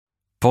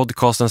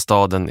Podcasten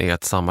Staden är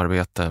ett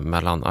samarbete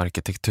mellan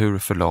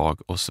Arkitekturförlag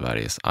och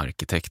Sveriges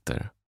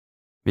arkitekter.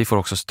 Vi får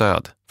också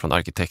stöd från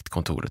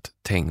arkitektkontoret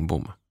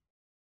Tengbom.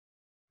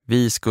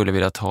 Vi skulle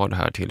vilja ta det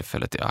här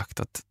tillfället i akt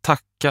att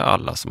tacka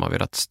alla som har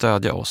velat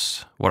stödja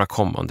oss, våra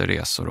kommande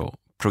resor och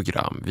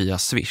program via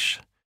Swish.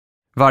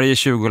 Varje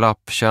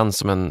 20-lapp känns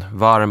som en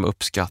varm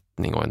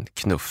uppskattning och en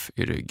knuff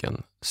i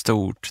ryggen.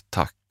 Stort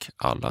tack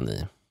alla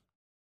ni.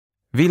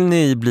 Vill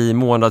ni bli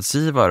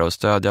månadsgivare och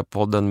stödja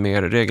podden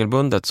mer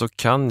regelbundet så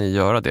kan ni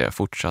göra det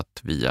fortsatt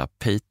via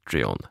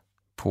Patreon.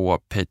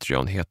 På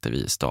Patreon heter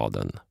vi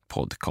Staden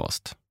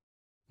Podcast.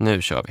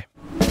 Nu kör vi!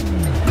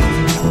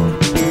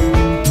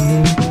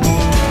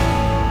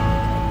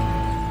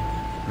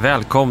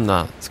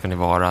 Välkomna ska ni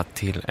vara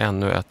till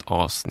ännu ett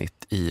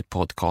avsnitt i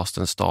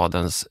podcasten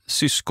Stadens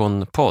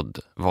syskonpodd.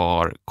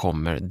 Var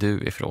kommer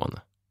du ifrån?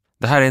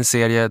 Det här är en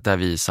serie där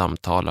vi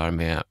samtalar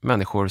med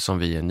människor som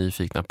vi är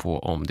nyfikna på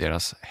om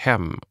deras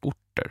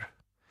hemorter.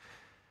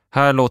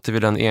 Här låter vi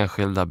den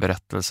enskilda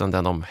berättelsen,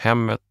 den om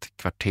hemmet,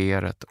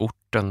 kvarteret,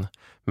 orten,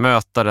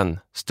 möta den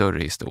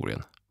större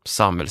historien,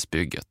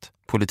 samhällsbygget,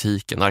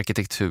 politiken,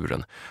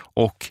 arkitekturen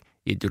och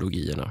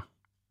ideologierna.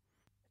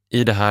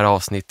 I det här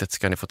avsnittet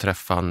ska ni få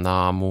träffa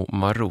Namo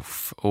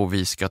Maruf och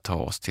vi ska ta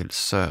oss till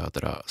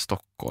södra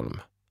Stockholm,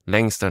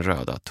 längs den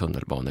röda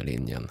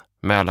tunnelbanelinjen,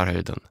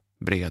 Mälarhöjden,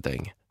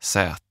 Bredäng,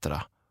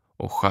 Sätra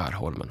och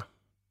Skärholmen.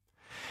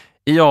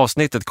 I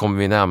avsnittet kommer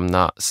vi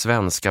nämna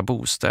Svenska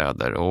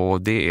Bostäder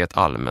och det är ett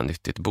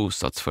allmännyttigt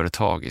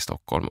bostadsföretag i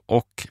Stockholm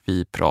och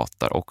vi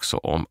pratar också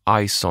om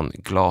Ison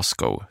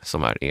Glasgow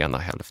som är ena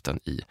hälften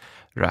i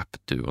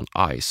rapduon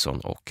Ison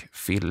och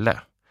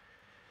Fille.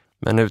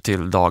 Men nu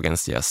till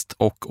dagens gäst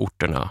och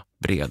orterna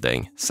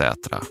Bredäng,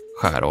 Sätra,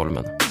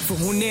 Skärholmen.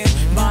 För hon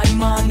är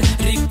badman,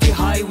 riktig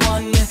high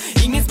one.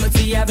 Ingen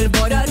smutsig jävel,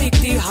 bara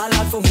riktig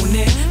halal. För hon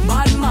är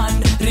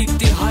badman,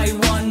 riktig high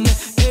one.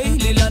 Ey,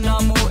 lilla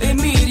Namo är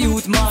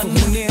miljonman.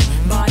 För hon är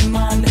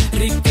badman,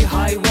 riktig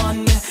high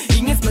one.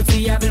 Ingen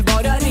smutsig jävel,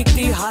 bara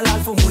riktig halal.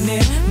 För hon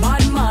är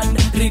badman,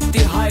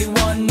 riktig high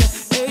one.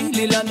 Ey,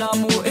 lilla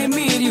Namo är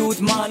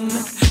miljonman.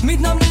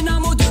 Mitt namn är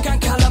Namo, du kan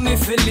kalla mig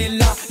för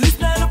lilla.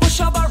 Lyssna på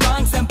Shabba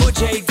Ranks på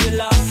J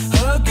Dilla.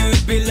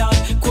 Högutbildad,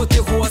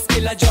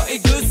 KTH-skillad. Jag är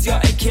Gus, jag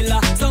är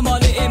killa. Som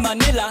vanlig är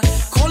Manila.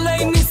 Kolla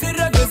in min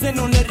syrra Gussen,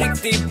 hon är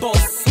riktig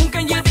boss. Hon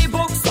kan ge dig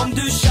box om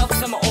du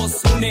tjafsar med oss.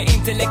 Hon är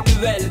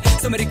intellektuell,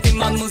 som en riktig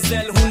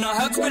mademoiselle. Hon har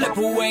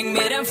högskolepoäng,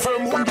 mer än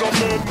 500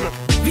 män.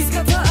 Vi ska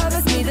ta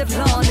över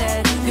smideplaner.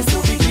 Det är så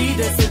vi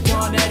glider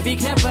sultaner. Vi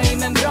knäppar i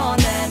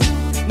membranen.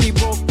 Ni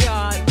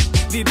bockar,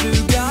 vi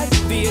bugar.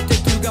 Vi är inte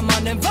duga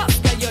mannen, vad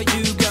ska jag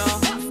ljuga?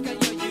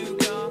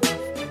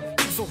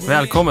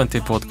 Välkommen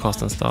till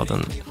podcasten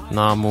Staden,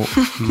 Namo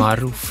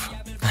Maruf.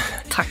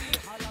 Tack.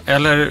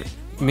 Eller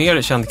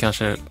mer känd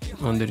kanske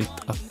under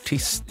ditt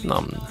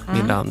artistnamn,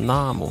 lilla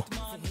Namo.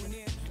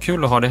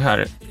 Kul att ha dig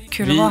här.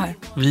 Kul att vara här.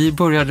 Vi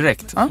börjar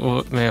direkt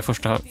och med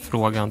första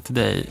frågan till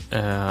dig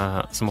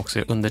som också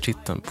är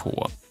undertiteln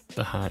på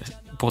den här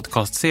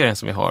podcastserien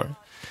som vi har.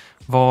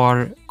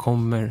 Var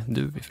kommer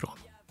du ifrån?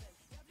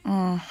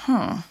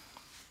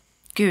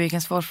 Gud,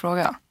 vilken svår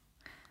fråga.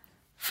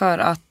 För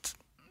att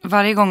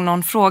varje gång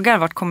någon frågar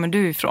vart kommer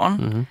du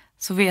ifrån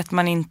så vet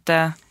man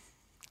inte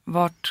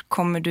vart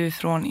kommer du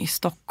ifrån i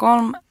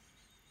Stockholm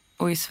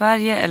och i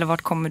Sverige eller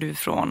vart kommer du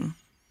ifrån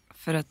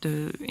för att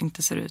du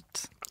inte ser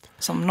ut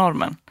som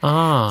normen.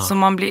 Så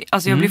man blir,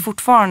 alltså jag blir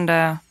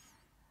fortfarande,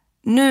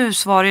 nu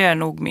svarar jag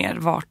nog mer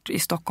vart i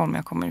Stockholm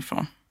jag kommer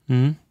ifrån.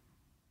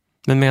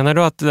 Men menar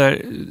du att det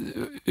där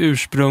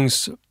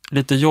ursprungs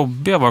lite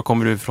jobbiga var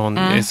kommer du ifrån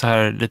är så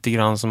här lite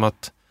grann som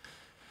att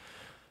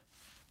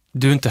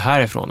du är inte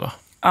härifrån va?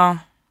 Ja,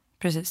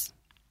 precis.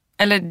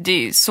 Eller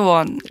det är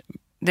så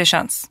det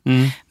känns.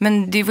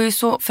 Men det var ju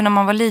så, för när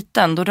man var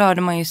liten då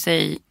rörde man ju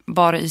sig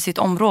bara i sitt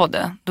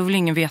område. Då vill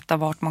ingen veta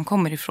vart man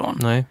kommer ifrån.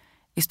 Nej.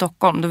 I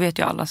Stockholm, då vet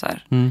ju alla så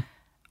här.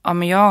 Ja,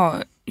 men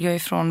jag är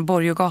från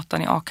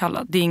Borgogatan i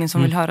Akalla. Det är ingen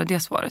som vill höra det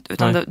svaret.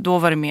 Utan då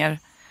var det mer,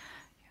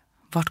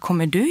 vart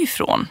kommer du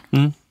ifrån?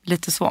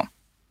 Lite så.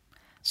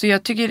 Så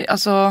jag tycker,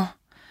 alltså,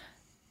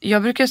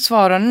 jag brukar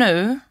svara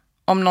nu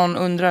om någon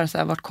undrar så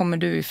här, vart kommer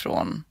du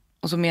ifrån?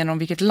 Och så menar de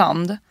vilket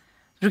land.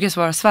 Så brukar jag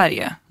svara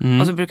Sverige.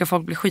 Och så brukar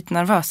folk bli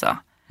skitnervösa.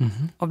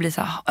 Och bli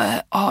så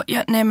här,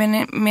 nej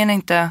men menar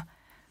inte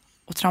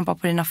att trampa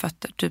på dina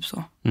fötter, typ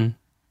så.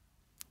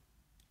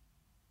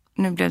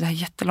 Nu blev det här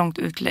jättelångt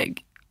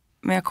utlägg.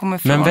 Men jag kommer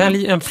från... Men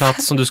välj en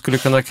plats som du skulle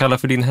kunna kalla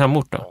för din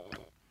hemort då.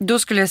 Då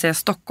skulle jag säga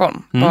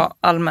Stockholm, bara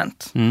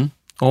allmänt.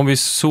 Och om vi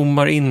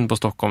zoomar in på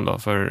Stockholm då,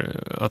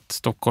 för att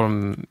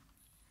Stockholm,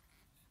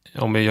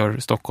 om vi gör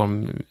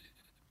Stockholm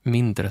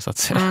mindre så att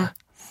säga.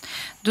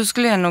 Då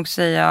skulle jag nog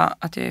säga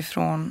att jag är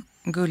från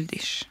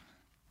Guldish.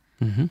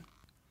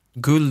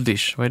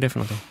 Guldish, vad är det för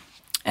något?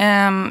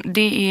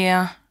 Det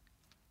är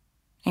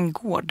en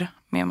gård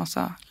med en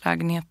massa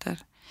lägenheter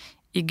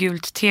i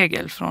gult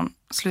tegel från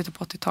slutet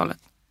på 80-talet.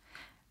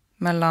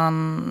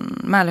 Mellan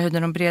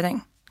Mälarhöjden och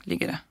Bredäng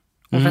ligger det.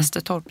 Och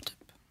Västertorp typ.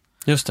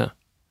 Just det.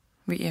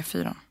 Vid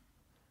E4.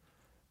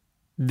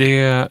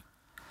 Det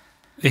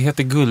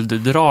heter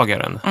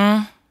Gulddragaren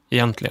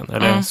egentligen,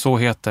 eller så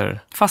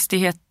heter...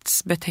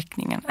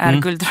 Fastighetsbeteckningen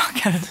är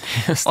Gulddragaren.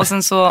 Och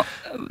sen så,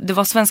 det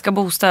var Svenska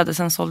Bostäder,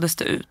 sen såldes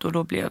det ut och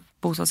då blev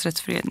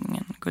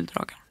bostadsrättsföreningen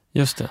Gulddragaren.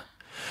 Just det.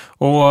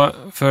 Och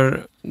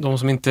för de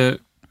som inte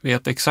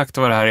vet exakt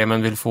vad det här är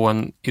men vill få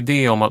en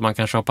idé om att man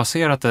kanske har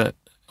passerat det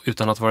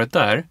utan att varit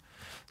där,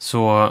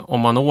 så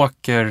om man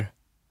åker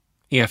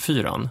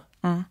E4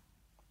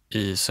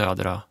 i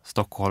södra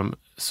Stockholm,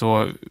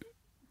 så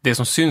det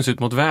som syns ut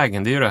mot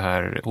vägen, det är ju det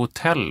här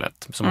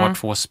hotellet som har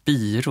 2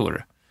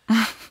 spiror.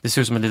 Det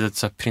ser ut som ett litet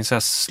så här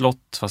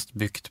prinsesslott fast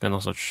byggt med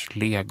någon sorts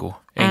Lego.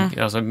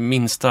 Alltså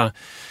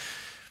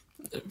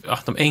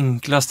de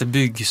enklaste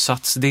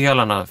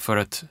byggsatsdelarna för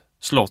ett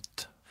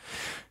slott.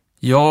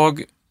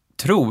 Jag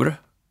tror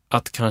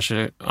att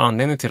kanske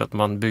anledningen till att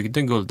man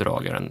byggde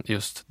Gulddragaren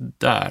just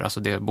där, alltså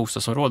det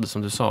bostadsområdet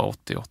som du sa,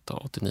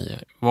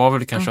 88-89, var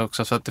väl kanske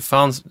också så att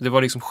det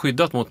var liksom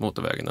skyddat mot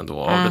motorvägen ändå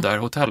av det där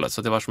hotellet.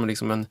 Så det var som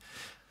liksom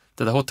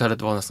det där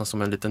hotellet var nästan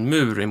som en liten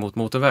mur emot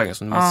motorvägen,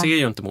 så man ser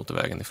ju inte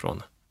motorvägen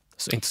ifrån.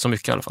 Så inte så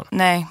mycket i alla fall.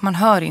 Nej, man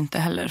hör inte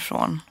heller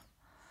från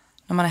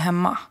när man är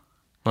hemma.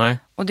 Nej.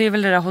 Och det är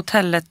väl det där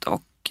hotellet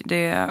och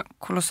det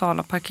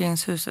kolossala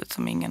parkeringshuset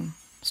som ingen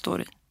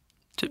står i.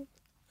 Typ.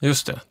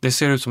 Just det. Det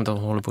ser ut som att de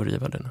håller på att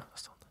riva det nu.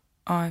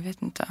 Ja, jag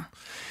vet inte.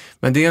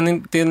 Men det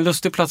är en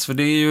lustig plats, för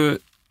det är ju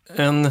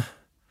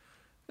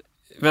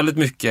väldigt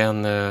mycket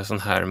en sån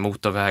här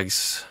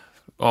motorvägs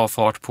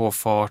avfart,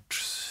 påfart,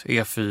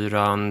 E4,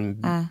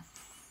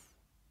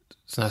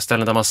 sådana här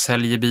ställen där man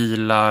säljer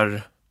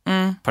bilar,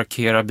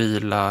 parkerar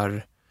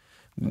bilar.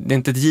 Det är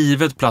inte ett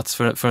givet plats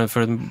för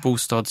en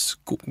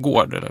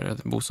bostadsgård eller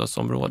ett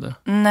bostadsområde.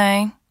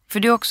 Nej, för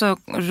det är också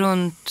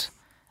runt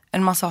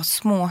en massa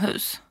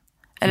småhus.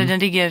 Eller den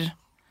ligger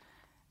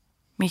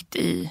mitt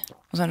i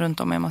och sen runt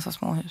om är en massa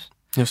småhus.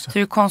 Just det. Så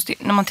det är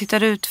konstigt, när man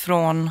tittar ut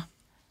från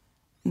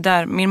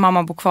där, min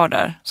mamma bor kvar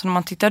där, så när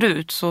man tittar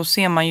ut så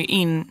ser man ju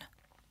in,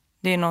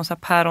 det är någon så här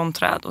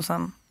päronträd och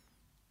sen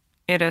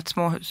är det ett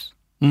småhus.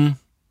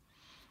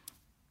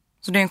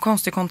 Så det är en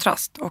konstig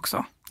kontrast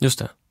också. Just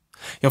det.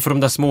 Ja, för de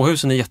där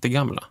småhusen är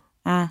jättegamla.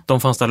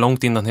 De fanns där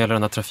långt innan hela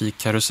den här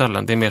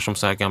trafikkarusellen. Det är mer som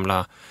så här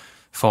gamla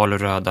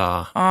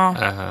faluröda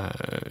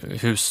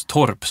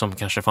hustorp som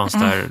kanske fanns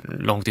där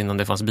långt innan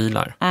det fanns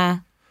bilar.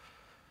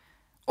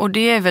 Och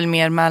det är väl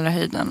mer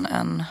Mälarhöjden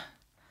än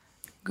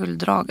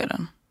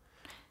Gulddragaren.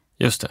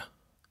 Just det.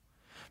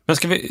 Men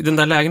den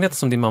där lägenheten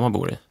som din mamma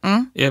bor i,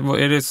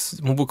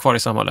 hon bor kvar i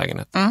samma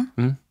lägenhet?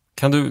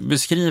 Kan du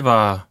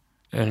beskriva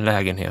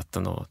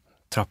lägenheten och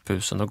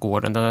trapphusen och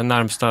gården, den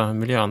närmsta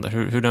miljön där,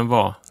 hur den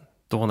var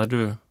då när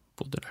du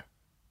bodde där?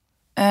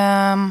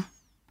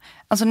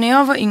 Alltså när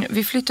jag var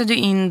vi flyttade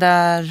in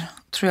där,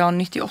 tror jag,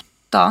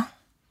 98.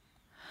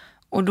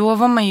 Och då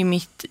var man ju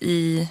mitt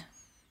i,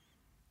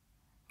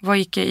 vad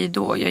gick jag i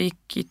då? Jag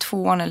gick i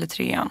 2:an eller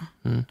 3:an.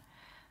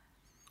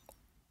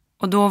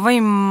 Och då var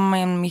ju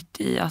man mitt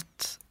i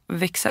att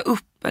växa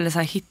upp eller så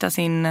här, hitta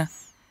sin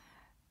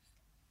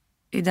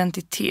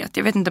identitet.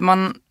 Jag vet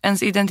inte,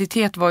 ens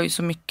identitet var ju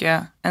så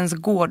mycket ens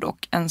gård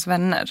och ens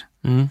vänner.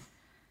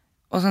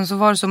 Och sen så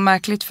var det så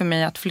märkligt för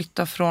mig att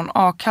flytta från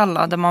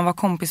Akalla där man var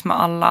kompis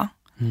med alla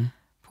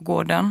på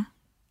gården.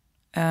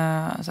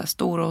 Så här,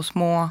 stora och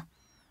små.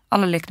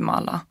 Alla lekte med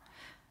alla.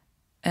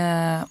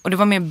 Och det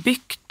var mer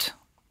byggt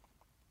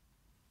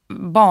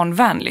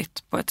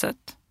barnvänligt på ett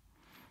sätt.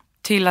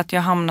 Till att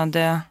jag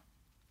hamnade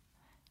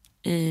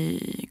i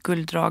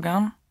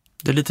Gulddragaren.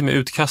 Det är lite mer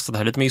utkastat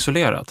här, lite mer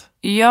isolerat.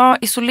 Ja,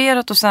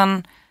 isolerat och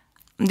sen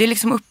det är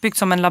liksom uppbyggt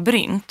som en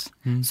labyrint.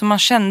 Så man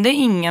kände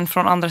ingen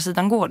från andra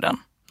sidan gården.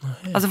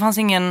 Alltså det fanns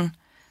ingen,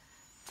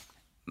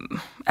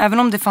 även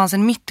om det fanns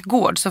en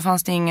mittgård så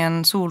fanns det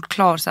ingen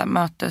solklar så här,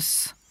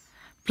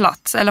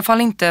 mötesplats. I alla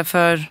fall inte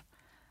för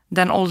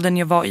den åldern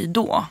jag var i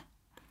då.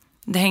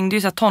 Det hängde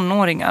ju så här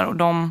tonåringar och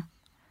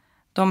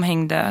de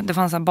hängde, det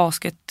fanns så här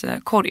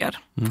basketkorgar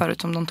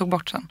förut som de tog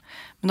bort sen.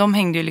 Men de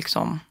hängde ju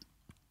liksom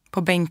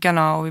på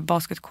bänkarna och i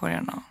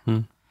basketkorgarna.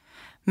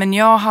 Men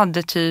jag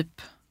hade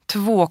typ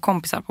 2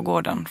 kompisar på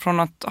gården från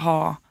att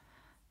ha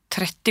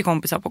 30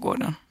 kompisar på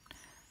gården.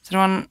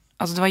 Så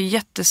det var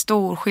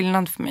jättestor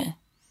skillnad för mig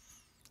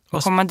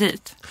att komma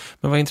dit.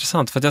 Men vad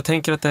intressant, för att jag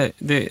tänker att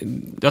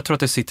jag tror att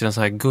det sitter en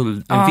sån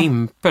här en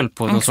vimpel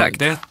på någon sån.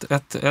 Det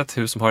är ett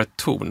hus som har ett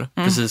torn,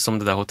 precis som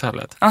det där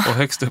hotellet. Och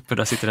högst uppe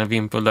där sitter en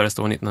vimpel där det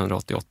står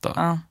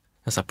 1988.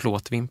 En sån här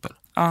plåtvimpel.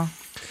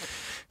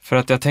 För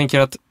att jag tänker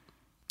att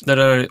det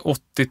där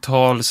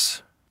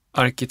 80-tals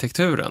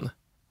arkitekturen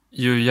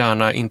ju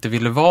gärna inte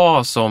ville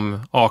vara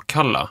som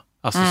Akalla.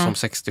 Alltså som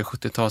 60- och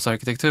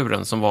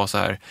 70-talsarkitekturen som var så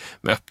här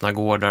med öppna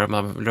gårdar,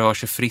 man rör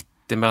sig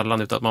fritt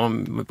emellan, utan att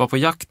man var på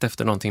jakt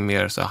efter någonting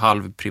mer så här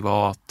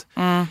halvprivat.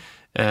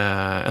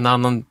 En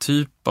annan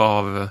typ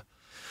av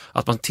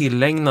att man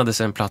tillägnade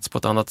sig en plats på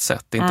ett annat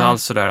sätt. Det är inte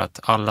alls så där att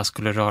alla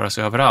skulle röra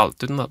sig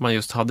överallt, utan att man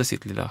just hade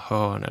sitt lilla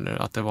hörn, eller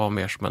att det var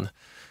mer som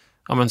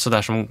så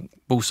där som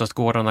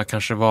bostadsgårdarna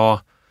kanske var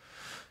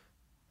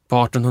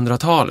på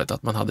 1800-talet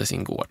att man hade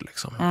sin gård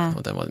liksom.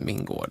 Och det var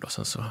min gård och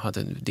sen så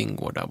hade din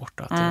gård där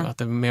borta. Att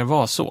det mer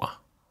var så.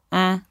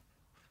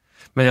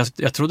 Men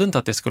jag trodde inte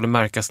att det skulle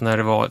märkas när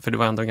det var, för det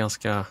var ändå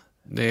ganska,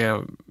 det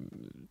är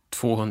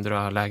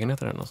 200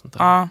 lägenheter eller något sånt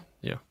där.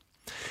 Ja.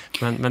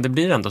 Men det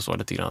blir ändå så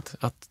lite grann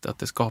att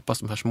det skapas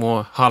de här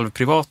små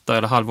halvprivata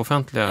eller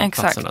halvoffentliga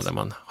platserna där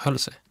man höll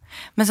sig.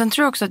 Men sen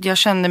tror jag också att jag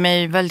kände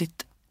mig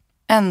väldigt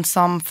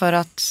ensam för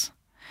att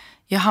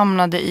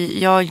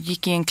jag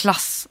gick i en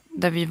klass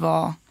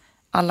där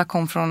alla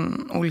kom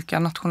från olika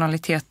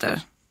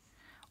nationaliteter.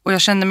 Och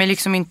jag kände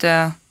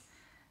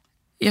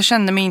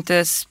mig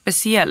inte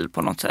speciell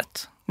på något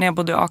sätt när jag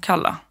bodde i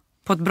Akalla.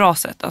 På ett bra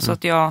sätt. Alltså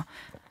att jag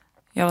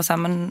var så här,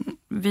 men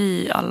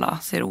vi alla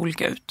ser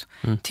olika ut.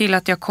 Till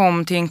att jag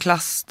kom till en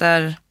klass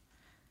där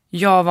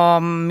jag var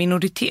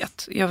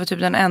minoritet. Jag var typ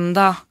den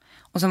enda.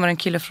 Och sen var det en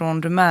kille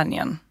från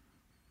Rumänien.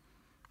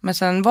 Men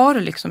sen var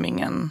det liksom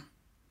ingen...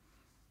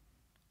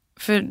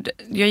 För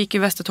jag gick i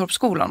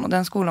Västertorpsskolan och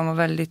den skolan var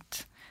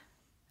väldigt...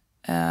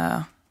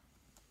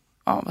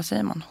 vad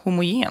säger man?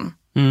 Homogen.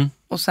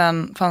 Och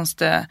sen fanns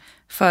det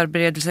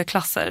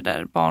förberedelseklasser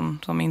där barn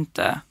som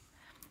inte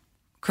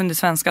kunde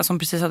svenska, som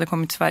precis hade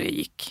kommit till Sverige,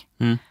 gick.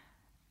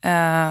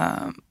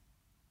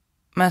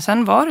 Men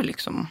sen var det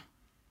liksom...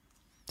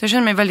 Jag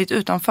kände mig väldigt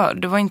utanför.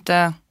 Det var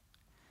inte...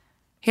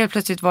 Helt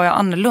plötsligt var jag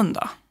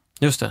annorlunda.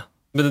 Just det.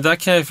 Men det där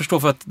kan jag förstå,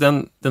 för att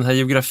den här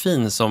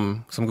geografin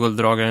som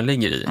Gulddragaren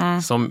ligger i,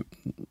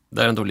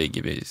 där den då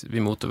ligger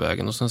vid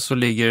motorvägen. Och sen så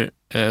ligger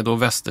då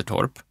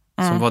Västertorp,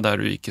 som var där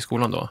du gick i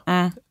skolan då.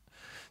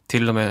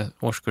 Till och med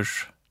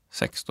årskurs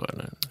 6 då,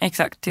 eller?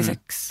 Exakt, till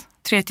 6.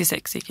 3 till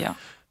 6 gick jag.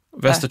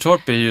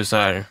 Västertorp är ju så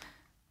här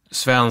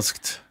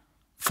svenskt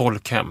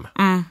folkhem.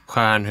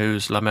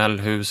 Stjärnhus,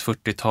 lamellhus,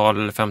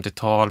 40-tal,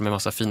 50-tal med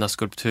massa fina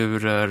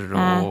skulpturer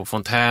och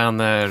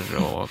fontäner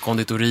och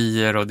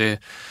konditorier, och det är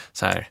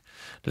så här.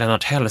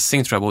 Lennart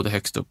Hellsing tror jag bodde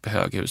högst upp i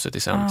höghuset i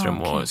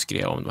centrum och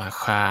skrev om de här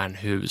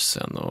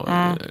stjärnhusen och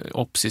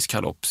Opsis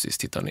Kalopsis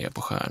tittar ner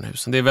på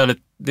stjärnhusen.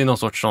 Det är någon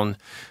sorts sån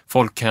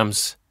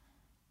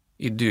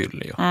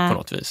folkhemsidyll på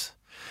något vis.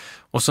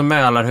 Och så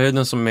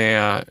Mälarhöjden som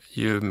är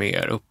ju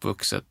mer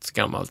uppvuxet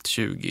gammalt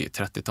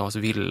 20-30-tals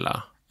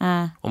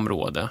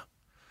villaområde.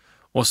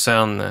 Och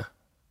sen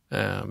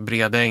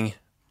Bredäng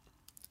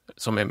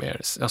som är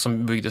mer,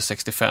 som byggdes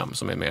 65,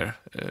 som är mer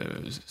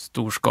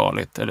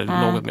storskaligt eller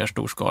något mer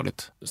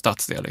storskaligt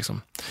stadsdel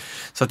liksom.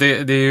 Så att det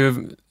är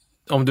ju,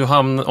 om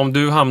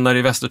du hamnar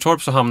i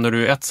Västertorp så hamnar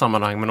du i ett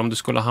sammanhang, men om du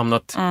skulle ha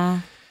hamnat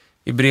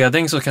i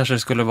Bredäng så kanske det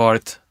skulle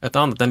varit ett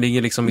annat. Den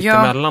ligger liksom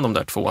mittemellan de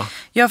där två.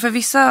 Ja, för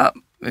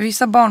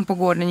vissa barn på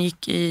gården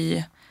gick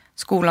i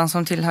skolan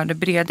som tillhörde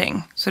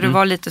Bredäng. Så det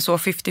var lite så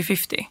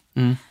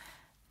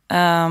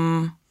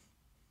 50-50.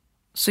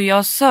 Så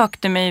jag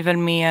sökte mig väl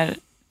mer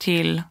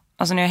till,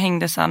 alltså när jag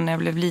hängde sen när jag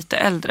blev lite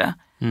äldre,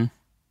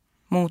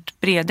 mot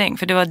Bredäng.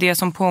 För det var det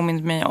som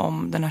påminde mig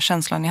om den här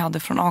känslan jag hade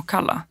från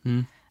Akalla.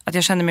 Att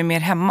jag kände mig mer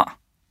hemma.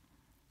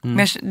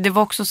 Men det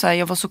var också så här,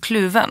 jag var så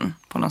kluven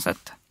på något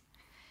sätt.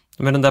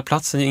 Men den där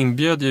platsen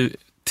inbjöd ju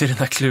till den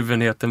här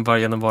kluvenheten bara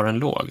genom var den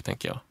låg,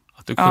 tänker jag.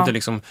 Att du kunde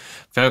liksom,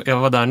 för jag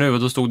var där nu och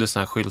då stod det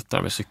såna här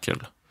skyltar med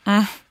cykel.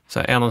 Så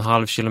här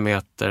 1,5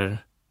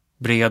 kilometer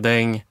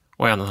Bredäng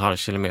och 1,5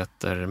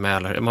 kilometer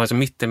Mälarhöjden. Man var alltså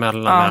mitt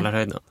emellan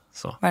Mälarhöjden.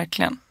 Så.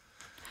 Verkligen.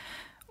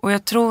 Och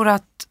jag tror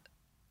att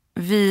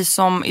vi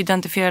som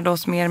identifierade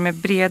oss mer med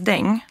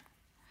Bredäng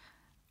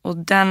och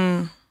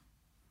den,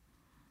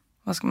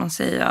 vad ska man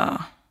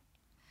säga,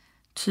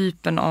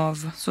 typen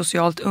av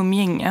socialt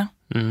umgänge.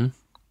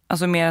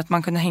 Alltså mer att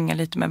man kunde hänga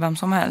lite med vem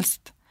som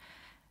helst.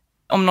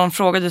 Om någon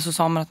frågade så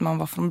sa man att man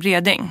var från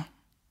Bredäng.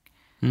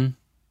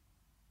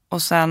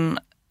 Och sen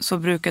så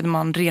brukade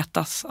man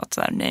retas att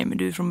så här, nej men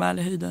du är från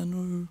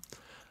Mälarhöjden.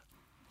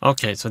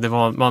 Okej, så det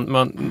var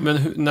men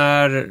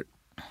när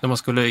man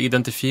skulle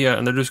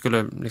identifiera, när du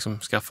skulle liksom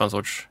skaffa en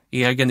sorts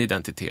egen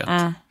identitet,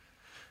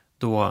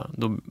 då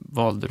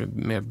valde du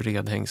med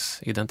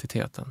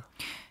Bredängsidentiteten.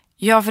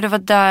 Ja, för det var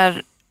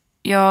där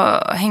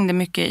jag hängde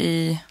mycket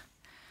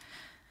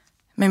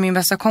med min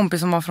bästa kompis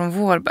som var från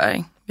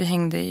Vårberg. Vi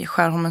hängde i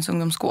Skärholmens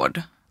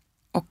ungdomsgård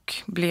och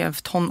blev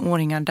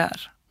tonåringar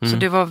där. Så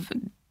det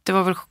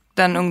var väl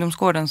den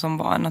ungdomsgården som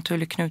var en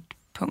naturlig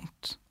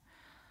knutpunkt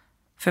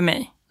för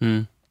mig.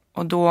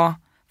 Och då,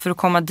 för att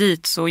komma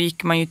dit så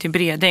gick man ju till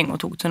Bredäng och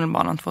tog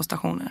tunnelbanan 2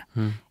 stationer.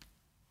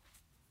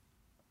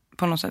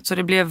 På något sätt. Så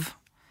det blev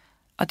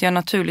att jag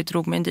naturligt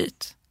drog mig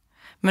dit.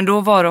 Men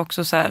då var det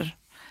också så här,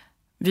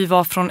 vi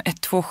var från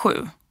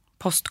 127,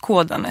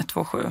 postkoden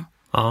 127.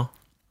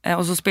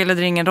 Och så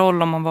spelade det ingen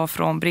roll om man var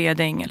från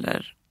Bredäng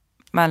eller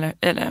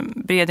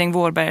Bredäng,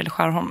 Vårberg eller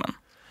Skärholmen.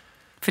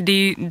 För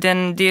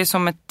det är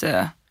som ett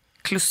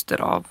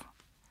kluster av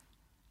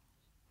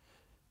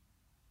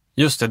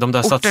just det, de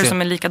där orter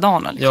som är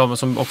likadana. Liksom. Ja, men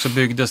som också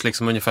byggdes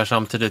liksom ungefär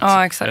samtidigt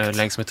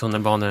längs med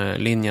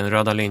tunnelbanelinjen,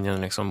 röda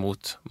linjen liksom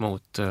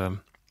mot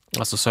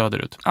alltså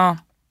söderut. Ja,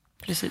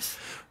 precis.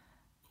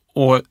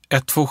 Och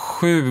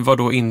 127 var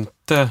då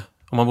inte,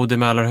 om man bodde i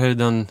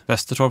Mälarhöjden,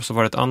 Västertorp, så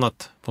var det ett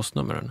annat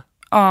postnummer?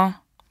 Ja,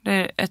 det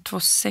är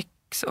 126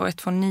 och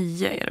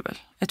 129 är det väl.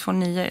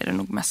 129 är det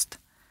nog mest.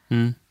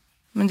 Mm.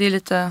 Men det är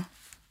lite...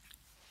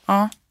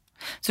 Ja.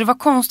 Så det var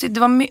konstigt.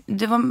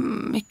 Det var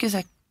mycket så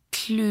här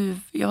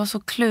jag var så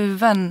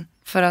kluven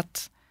för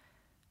att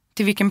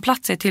till vilken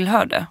plats jag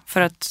tillhörde.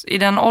 För att i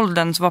den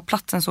åldern så var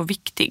platsen så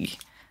viktig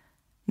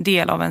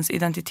del av ens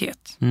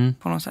identitet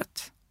på något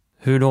sätt.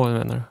 Hur då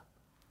menar du?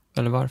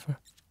 Eller varför?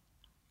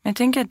 Jag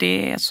tänker att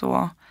det är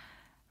så...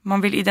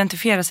 Man vill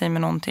identifiera sig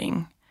med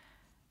någonting.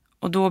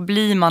 Och då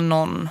blir man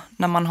någon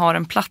när man har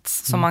en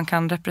plats som man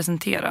kan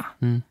representera.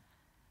 Mm.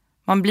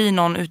 Man blir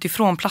någon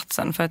utifrån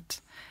platsen. För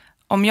att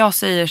om jag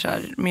säger så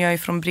här, men jag är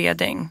från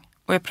Bredäng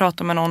och jag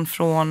pratar med någon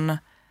från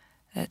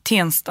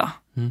Tensta.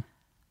 Mm.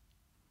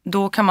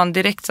 Då kan man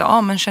direkt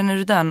säga, men känner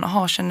du den?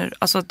 Aha, känner du?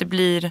 Alltså att det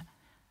blir,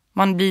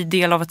 man blir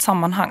del av ett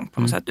sammanhang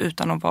på något sätt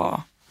utan att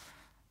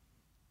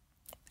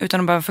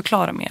behöva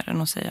förklara mer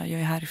än att säga,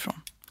 jag är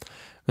härifrån.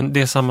 Men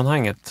det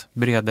sammanhanget,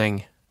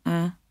 Bredäng,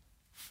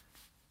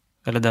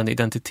 eller den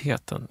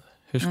identiteten,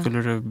 hur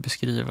skulle du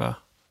beskriva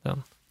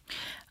den?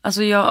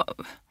 Alltså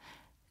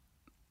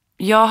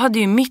jag hade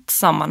ju mitt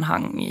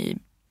sammanhang i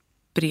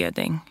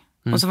Bredäng.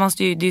 Och så fanns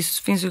det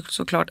finns ju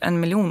såklart 1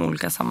 miljon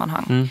olika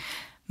sammanhang.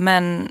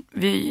 Men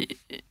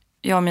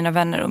jag och mina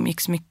vänner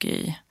umgicks mycket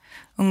i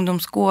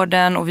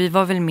ungdomsgården och vi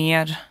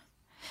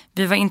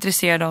var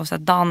intresserade av så här,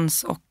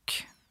 dans och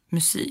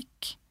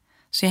musik.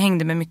 Så jag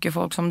hängde med mycket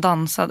folk som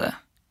dansade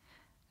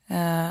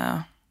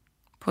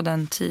på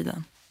den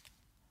tiden.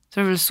 Så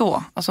det är väl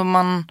så. Alltså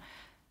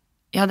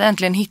jag hade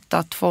äntligen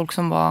hittat folk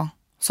som var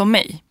som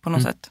mig på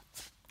något sätt.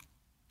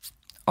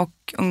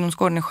 Och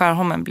ungdomsgården i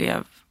Skärholmen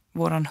blev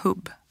våran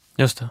hubb.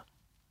 Just det.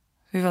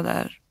 Vi var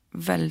där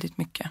väldigt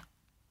mycket.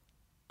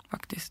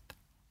 Faktiskt.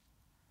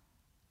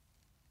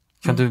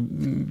 Kan du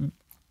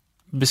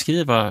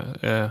beskriva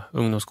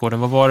ungdomsgården?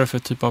 Vad var det för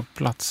typ av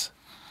plats?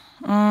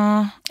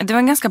 Det var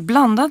en ganska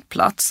blandad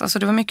plats. Alltså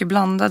det var mycket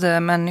blandade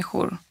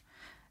människor.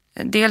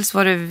 Dels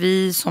var det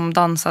vi som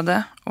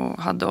dansade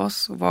och hade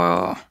oss och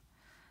var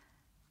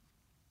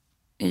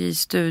i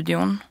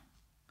studion.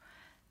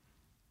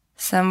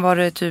 Sen var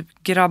det typ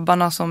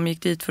grabbarna som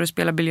gick dit för att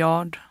spela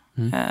biljard.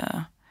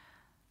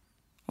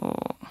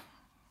 Och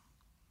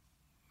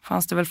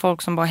fanns det väl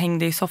folk som bara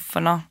hängde i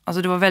sofforna.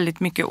 Alltså det var väldigt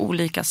mycket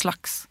olika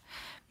slags.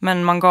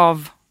 Men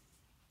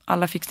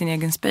alla fick sin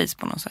egen space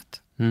på något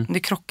sätt. Det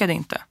krockade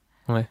inte.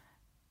 Nej.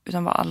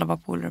 Utan alla var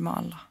polare med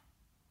alla.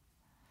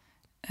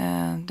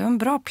 Det var en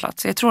bra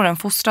plats. Jag tror den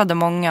fostrade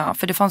många.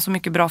 För det fanns så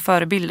mycket bra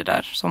förebilder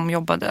där som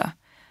jobbade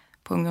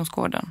på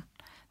ungdomsgården.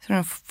 Så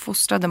den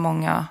fostrade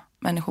många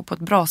människor på ett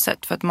bra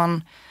sätt. För att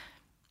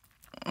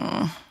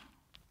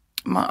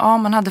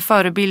man hade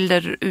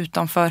förebilder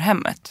utanför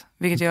hemmet.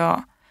 Vilket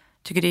jag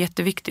tycker är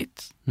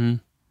jätteviktigt.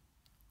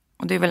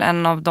 Och det är väl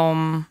en av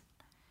de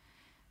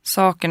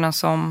sakerna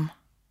som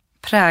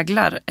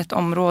präglar ett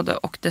område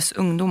och dess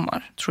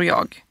ungdomar, tror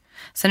jag.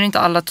 Sen är det inte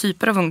alla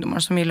typer av ungdomar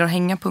som gillar att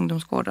hänga på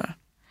ungdomsgårdar.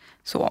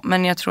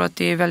 Men jag tror att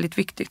det är väldigt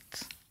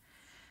viktigt.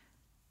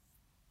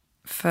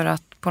 För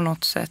att på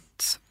något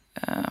sätt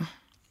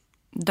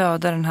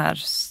döda den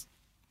här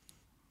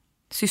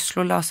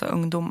sysslolösa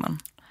ungdomen.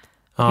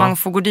 Ja. Man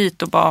får gå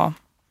dit och bara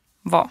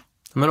vara.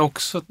 Men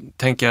också,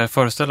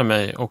 föreställa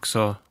mig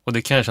också, och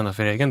det kan jag känna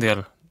för egen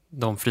del,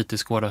 de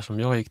fritidsgårdar som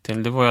jag gick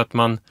till, det var ju att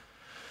man,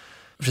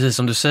 precis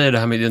som du säger, det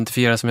här med att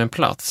identifiera sig med en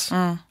plats,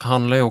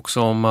 handlar ju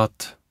också om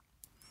att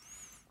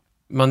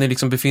man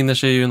befinner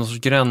sig i något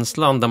sorts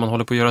gränsland där man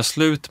håller på att göra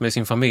slut med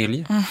sin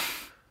familj.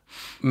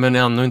 Men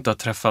ännu inte har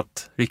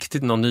träffat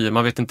riktigt någon ny.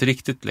 Man vet inte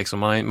riktigt.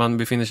 Man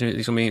befinner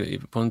sig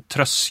på en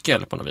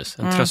tröskel på något vis.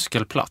 En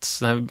tröskelplats.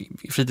 Den här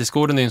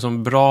fritidsgården är en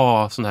sån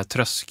bra sån här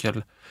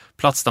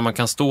tröskelplats där man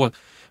kan stå,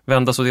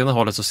 vända sig åt ena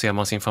hållet så ser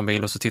man sin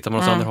familj och så tittar man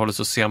åt andra hållet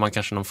så ser man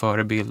kanske någon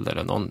förebild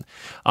eller någon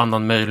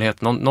annan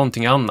möjlighet.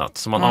 Någonting annat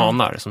som man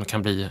anar som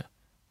kan bli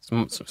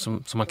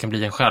som man kan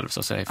bli en själv så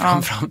att säga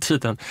i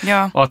framtiden.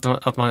 Ja. Och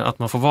att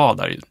man får vara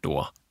där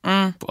då.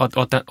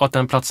 Och att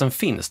den platsen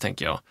finns,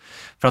 tänker jag.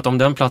 För att om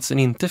den platsen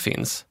inte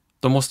finns,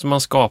 då måste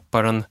man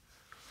skapa den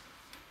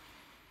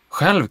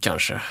själv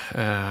kanske.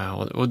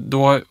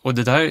 Och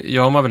det där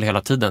gör man väl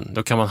hela tiden.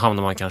 Då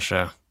hamnar man kanske,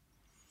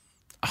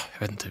 jag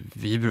vet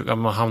inte,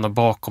 man hamnar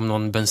bakom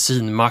någon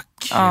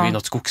bensinmack i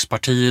något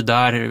skogsparti.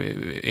 Där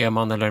är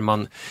man, eller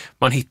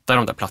man hittar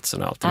de där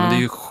platserna alltid. Men det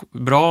är ju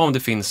bra om det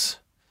finns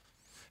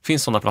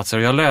sådana platser.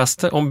 Jag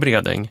läste om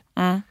Bredäng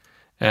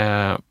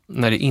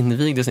när det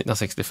invigdes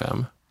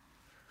 1965.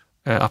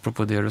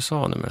 Apropå det du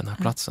sa nu med den här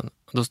platsen.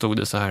 Då stod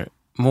det så här: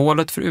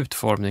 målet för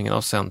utformningen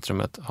av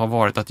centrumet har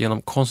varit att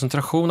genom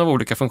koncentration av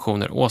olika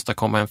funktioner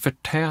åstadkomma en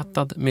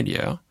förtätad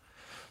miljö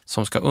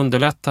som ska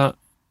underlätta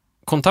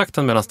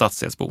kontakten mellan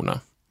stadsdelsborna.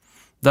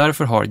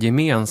 Därför har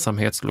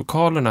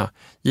gemensamhetslokalerna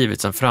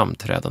givits en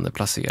framträdande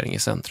placering i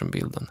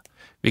centrumbilden,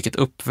 vilket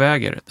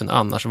uppväger den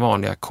annars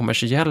vanliga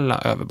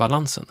kommersiella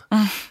överbalansen.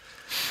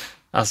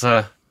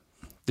 Alltså,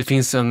 det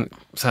finns en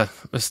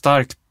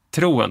stark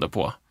tro ändå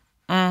på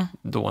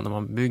då när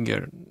man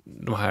bygger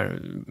de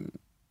här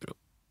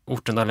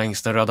orterna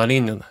längs den röda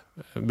linjen,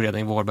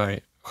 Bredäng, Vårberg,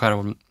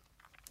 Skärholm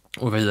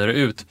och vidare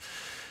ut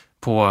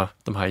på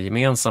de här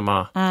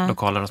gemensamma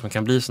lokalerna som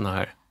kan bli såna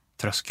här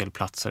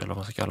tröskelplatser eller vad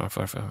man ska kalla det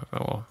för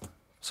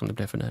som det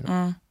blev för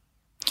dig.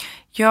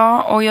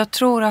 Ja, och jag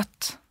tror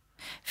att,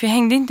 för jag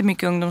hängde inte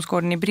mycket i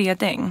ungdomsgården i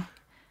Bredäng.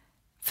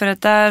 För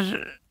att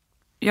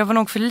jag var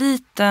nog för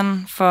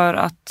liten för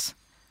att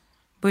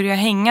börja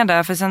hänga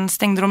där, för sen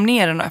stängde de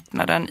ner den och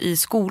öppnade den i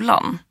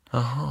skolan.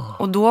 Aha.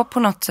 Och då på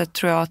något sätt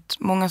tror jag att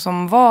många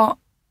som var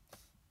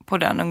på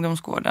den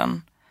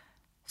ungdomsgården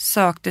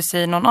sökte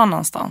sig någon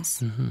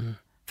annanstans. Mm.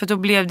 För då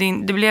blev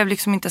det blev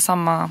liksom inte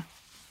samma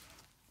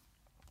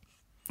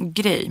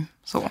grej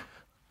så.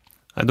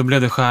 Ja, då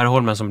blev det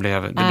Skärholmen som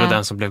blev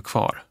den som blev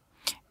kvar.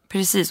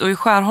 Precis, och i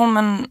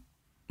Skärholmen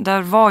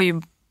där var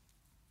ju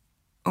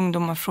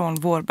ungdomar från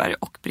Vårberg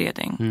och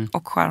Bredäng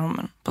och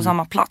Skärholmen på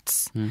samma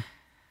plats.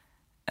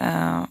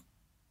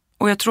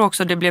 Och jag tror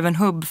också det blev en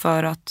hubb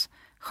för att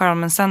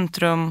Skärholmen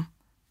centrum,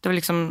 det var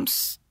liksom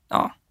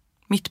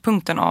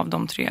mittpunkten av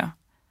de 3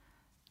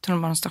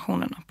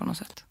 tunnelbanestationerna på något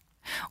sätt.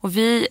 Och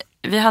vi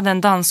hade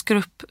en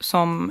dansgrupp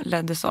som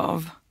leddes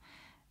av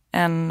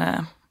en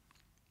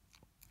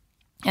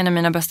av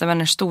mina bästa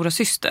vänners stora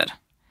syster.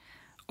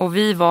 Och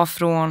vi var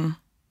från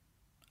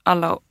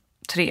alla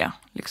 3,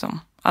 liksom,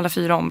 alla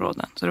 4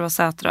 områden. Så det var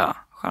Sätra,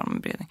 Skärholmen,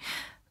 Bredäng.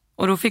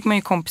 Och då fick man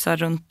ju kompisar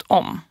runt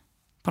om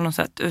på något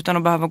sätt utan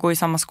att behöva gå i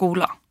samma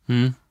skola.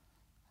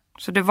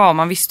 Så det var,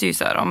 man visste ju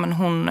så här, men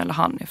hon eller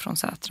han är från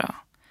Sätra.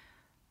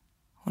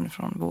 Hon är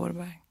från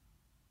Vårberg.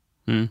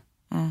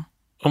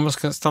 Om man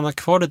ska stanna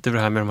kvar lite i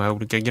det här med de här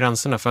olika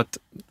gränserna, för att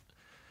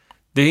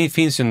det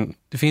finns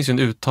ju en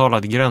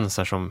uttalad gräns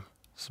här som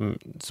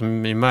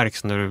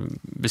märks när du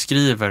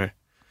beskriver,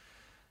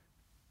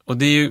 och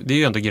det är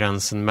ju ändå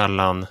gränsen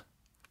mellan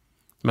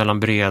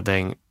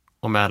Bredäng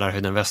och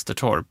Mälarhöjden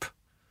Västertorp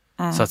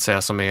så att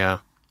säga, som är,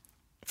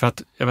 för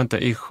att jag vet inte,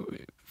 i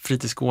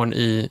fritidsgården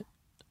i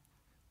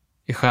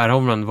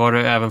Skärholmen var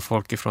det även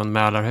folk ifrån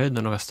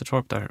Mälarhöjden och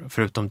Västertorp där,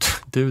 förutom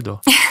du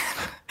då?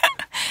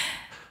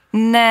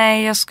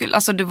 Nej,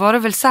 alltså det var det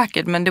väl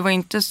säkert, men det var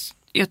inte,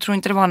 jag tror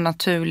inte det var en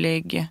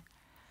naturlig,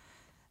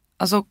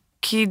 alltså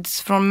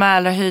kids från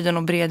Mälarhöjden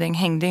och Bredäng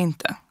hängde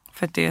inte,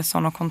 för att det är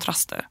sådana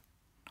kontraster.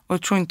 Och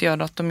jag tror inte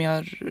jag att de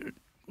gör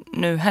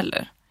nu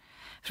heller.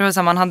 För det var så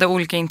här, man hade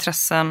olika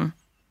intressen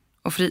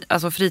och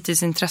alltså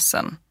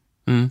fritidsintressen.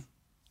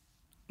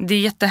 Det är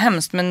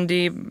jättehemskt, men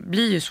det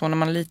blir ju så när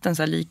man är liten,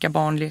 så här, lika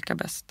barn leka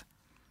bäst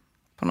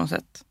på något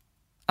sätt.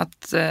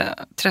 Att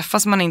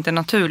träffas man inte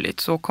naturligt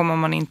så kommer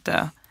man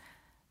inte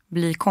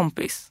bli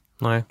kompis.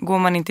 Nej. Går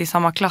man inte i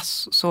samma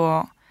klass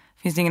så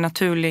finns det ingen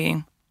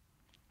naturlig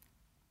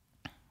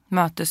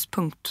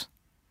mötespunkt.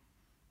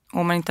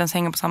 Om man inte ens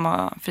hänger på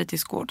samma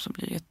fritidsgård så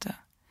blir det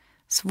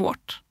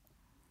jättesvårt.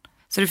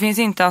 Så det finns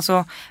inte,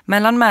 alltså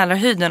mellan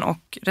Mälarhöjden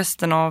och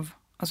resten av,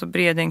 alltså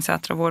Bredäng,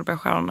 Sätra, Vårberg,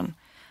 Skärholmen,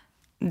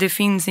 det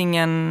finns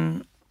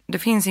ingen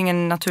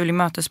naturlig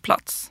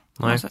mötesplats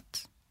på något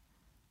sätt.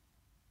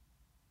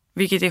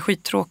 Vilket är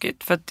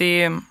skittråkigt, för att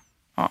det,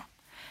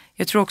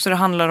 jag tror också det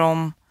handlar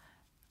om,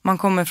 man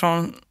kommer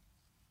från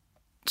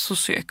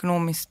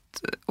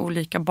socioekonomiskt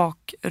olika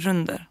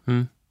bakgrunder.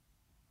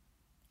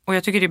 Och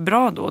jag tycker det är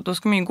bra då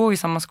ska man ju gå i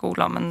samma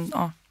skola, men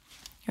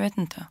jag vet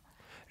inte.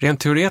 Rent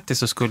teoretiskt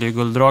så skulle ju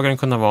Gulddragaren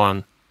kunna vara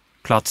en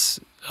plats,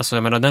 alltså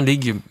jag menar, den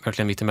ligger ju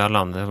verkligen mitt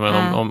emellan.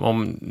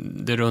 Om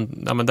det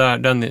runt, men där,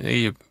 den är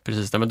ju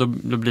precis där, men då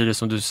blir det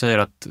som du säger,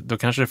 att då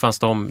kanske det fanns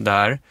de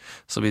där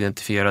som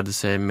identifierade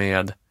sig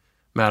med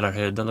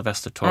Mälarhöjden och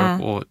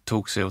Västertorp och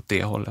tog sig åt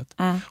det hållet.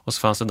 Och så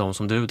fanns det de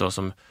som du då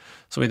som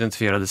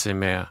identifierade sig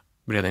med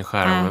Bredäng,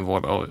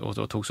 Skärholmen,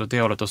 och tog sig åt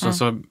det hållet. Och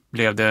så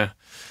blev det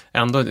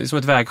ändå som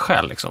ett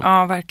vägskäl liksom.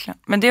 Ja, verkligen.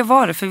 Men det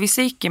var det, för vi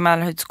gick i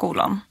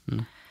Mälarhöjdsskolan.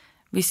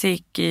 Vi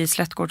gick i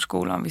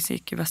Slättgårdsskolan, vi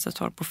gick i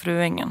Västertorp och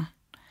Fruängen.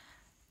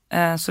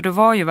 Så det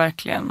var ju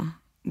verkligen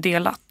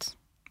delat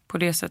på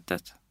det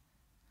sättet.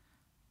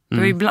 Det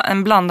var ju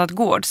en blandad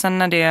gård. Sen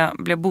när det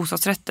blev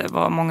bostadsrätter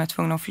var många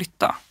tvungna att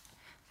flytta.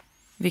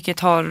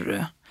 Vilket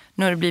nu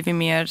har det blivit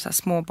mer så här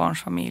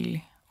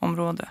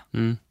småbarnsfamiljområde.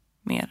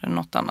 Mer än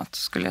något annat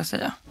skulle jag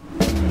säga.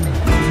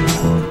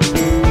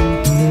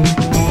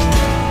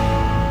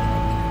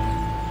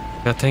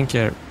 Jag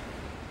tänker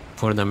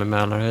på det där med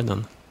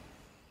Mälarhöjden.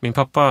 Min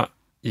pappa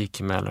gick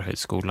i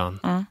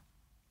Mälarhöjdsskolan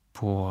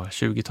på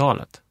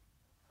 20-talet.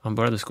 Han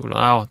började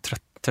skolan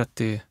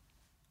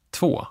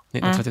 1932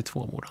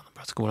 borde han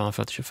började skolan, han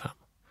föddes 25.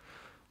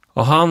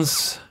 Och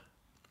hans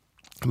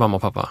mamma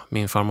och pappa,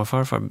 min farmor och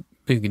farfar,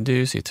 byggde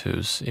ju sitt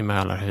hus i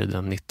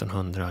Mälarhöjden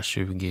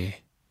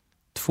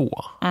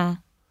 1922.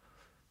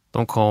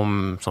 De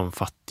kom som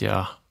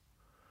fattiga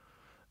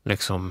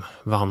liksom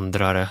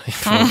vandrare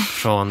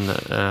från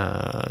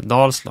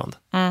Dalsland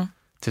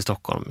till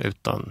Stockholm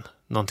utan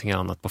någonting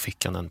annat på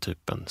fickan än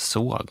typ en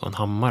såg och en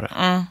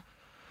hammare.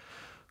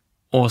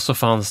 Och så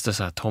fanns det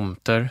så här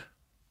tomter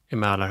i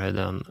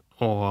Mälarhöjden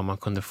och man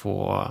kunde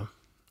få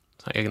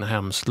så här egna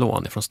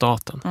hemslån från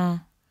staten.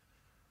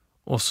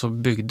 Och så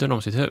byggde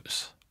de sitt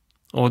hus.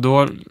 Och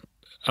då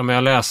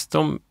jag läste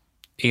om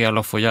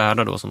Elof och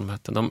Gerda då som de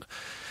hette.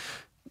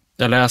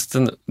 Jag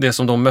läste det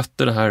som de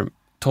mötte, det här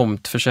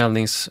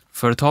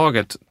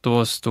tomtförsäljningsföretaget.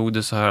 Då stod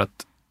det så här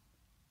att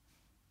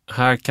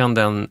här kan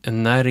den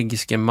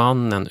energiske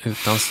mannen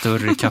utan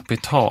större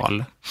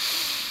kapital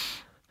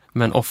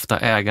men ofta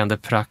ägande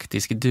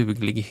praktisk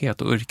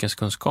duglighet och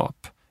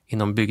yrkeskunskap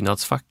inom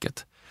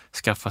byggnadsfacket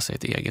skaffa sig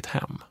ett eget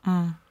hem.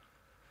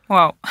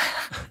 Wow.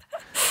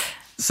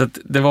 Så att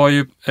det var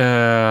ju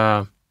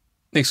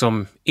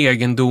liksom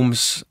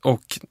egendoms-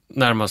 och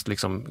närmast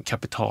liksom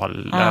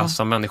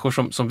kapitallösa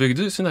människor som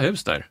byggde sina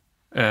hus där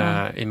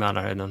i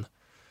Mälarhöjden.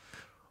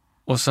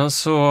 Och sen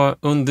så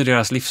under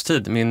deras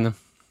livstid, min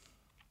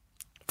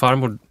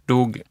farmor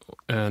dog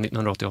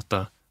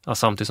 1988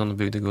 samtidigt som de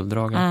byggde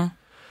Gulddragen.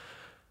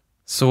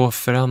 Så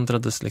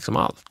förändrades liksom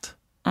allt.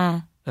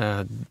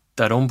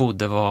 Där de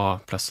bodde var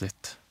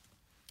plötsligt...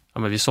 Ja,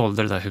 men vi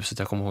sålde det där huset,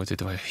 jag kommer ihåg att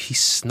det var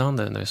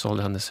hisnande när vi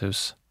sålde hennes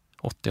hus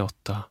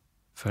 88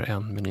 för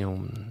 1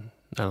 miljon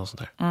eller något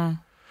sånt där.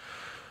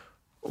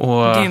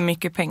 Och, det är ju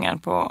mycket pengar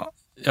på...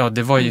 Ja,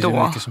 det var ju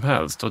hur mycket som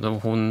helst.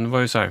 Och hon var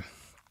ju så här...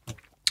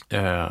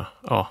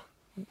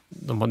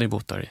 de hade ju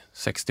bott där i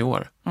 60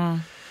 år.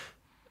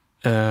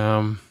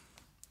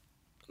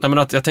 Nej,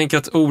 men jag tänker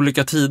att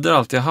olika tider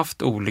alltid har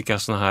haft olika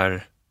såna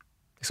här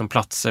liksom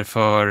platser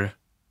för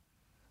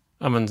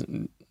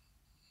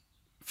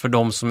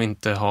de som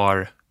inte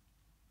har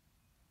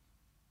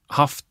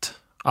haft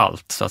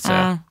allt så att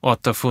säga. Och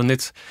att det har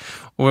funnits.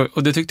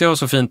 Och det tyckte jag var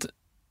så fint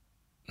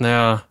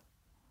när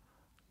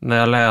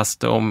jag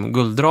läste om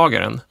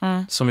Gulddragaren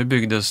som ju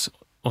byggdes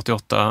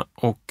 88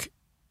 och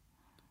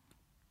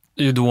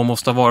ju då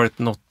måste ha varit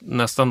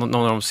nästan någon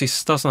av de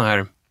sista såna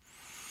här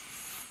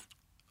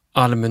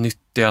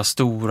allmännyttiga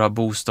stora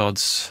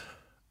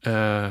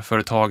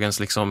bostadsföretagens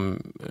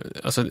liksom,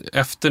 alltså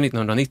efter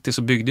 1990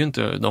 så byggde ju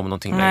inte de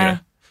någonting längre.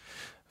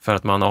 För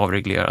att man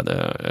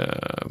avreglerade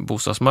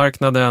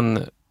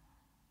bostadsmarknaden,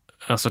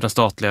 alltså den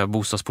statliga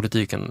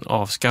bostadspolitiken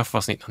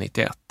avskaffas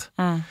 1991.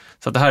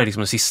 Så att det här är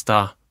liksom den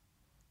sista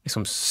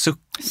liksom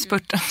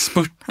spurten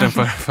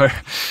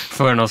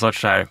för någon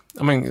sorts här,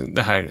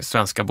 det här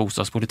svenska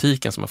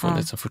bostadspolitiken som har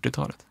funnits sedan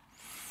 40-talet.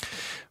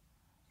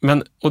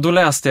 Och då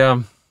läste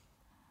jag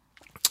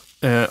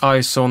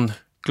Ison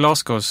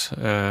Glasgows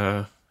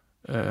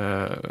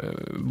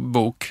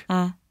bok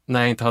när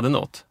jag inte hade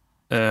något.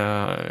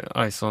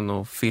 Ison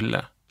och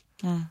Fille.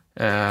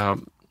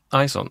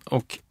 Ison.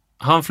 Och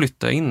han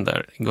flyttade in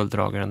där i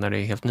Gulddragaren när det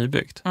är helt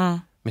nybyggt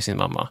med sin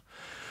mamma.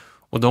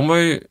 Och de har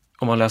ju,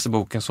 om man läser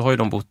boken så har ju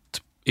de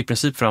bott i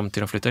princip fram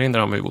till de flyttade in där,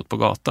 de har ju bott på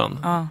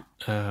gatan.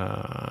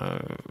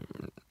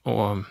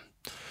 Och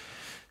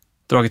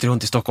dragit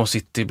runt i Stockholm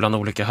city bland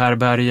olika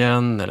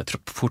härbergen eller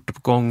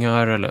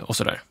portuppgångar och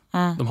sådär.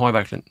 De har ju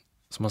verkligen,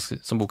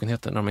 som boken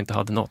heter, när de inte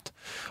hade något.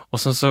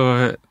 Och sen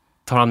så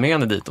tar han med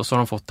henne dit och så har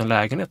de fått en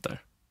lägenhet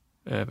där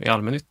i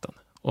allmännyttan.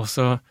 Och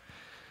så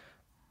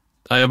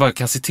jag bara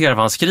kan citera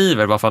vad han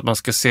skriver bara för att man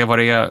ska se vad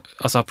det är,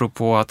 alltså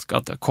apropå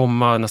att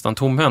komma nästan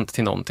tomhänt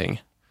till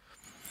någonting.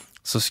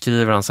 Så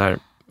skriver han så här,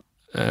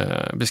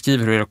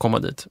 beskriver hur det är att komma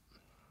dit.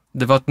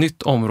 Det var ett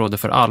nytt område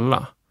för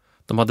alla.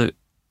 De hade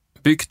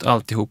byggt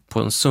alltihop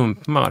på en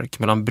sumpmark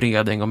mellan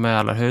Bredäng och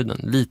Mälarhöjden,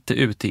 lite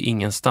ute i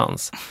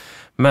ingenstans.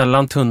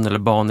 Mellan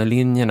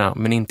tunnelbanelinjerna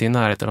men inte i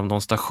närheten av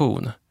någon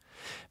station.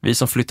 Vi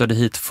som flyttade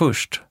hit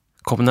först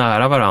kom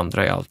nära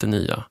varandra i allt det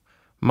nya.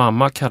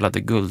 Mamma kallade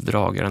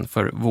Gulddragaren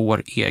för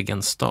vår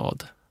egen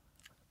stad.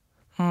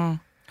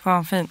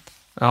 Vad fint.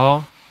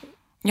 Ja.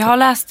 Jag har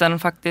läst den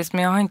faktiskt,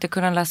 men jag har inte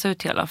kunnat läsa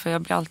ut hela för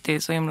jag blir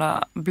alltid så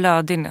himla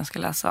blödig när jag ska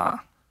läsa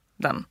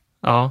den.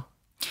 Ja.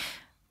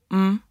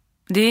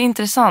 Det är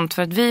intressant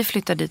för att vi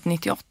flyttade dit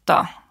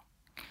 98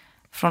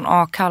 från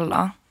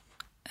Akalla.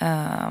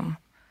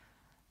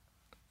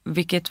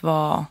 Vilket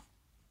var...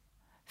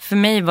 För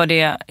mig var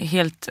det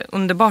helt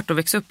underbart att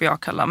växa upp i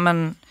Akalla.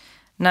 Men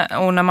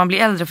när man blir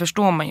äldre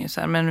förstår man ju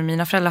så här. Men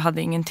mina föräldrar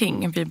hade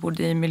ingenting. Vi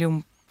bodde i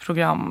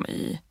miljonprogram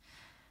i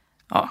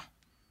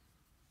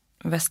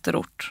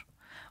Västerort.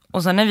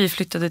 Och sen när vi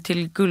flyttade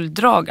till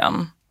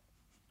Gulddragan.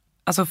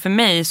 Alltså för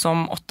mig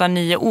som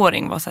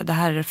 8-9-åring var så här, det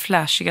här är det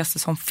flashigaste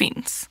som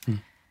finns.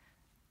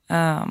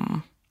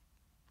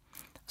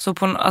 Så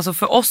alltså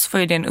för oss var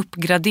ju det en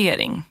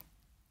uppgradering.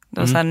 Det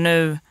var så här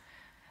nu...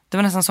 Det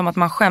var nästan som att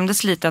man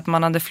skämdes lite att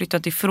man hade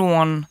flyttat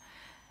ifrån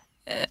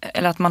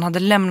eller att man hade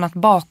lämnat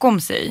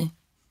bakom sig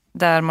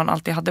där man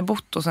alltid hade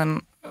bott och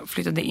sen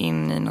flyttade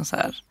in i någon så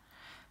här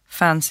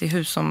fancy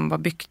hus som var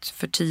byggt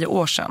för 10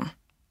 år sedan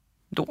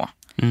då.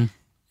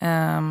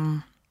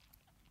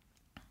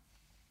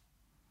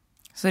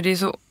 Så det är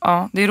så,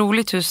 det är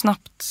roligt hur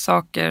snabbt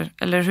saker,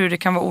 eller hur det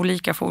kan vara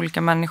olika för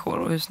olika människor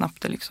och hur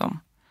snabbt det liksom.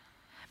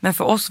 Men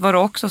för oss var det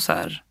också så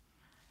här,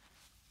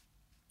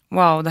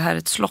 wow, det här är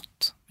ett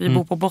slott. Vi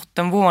bor på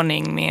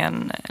bottenvåning med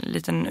en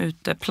liten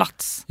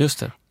uteplats. Just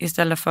det.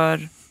 Istället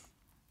för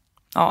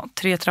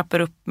 3 trappor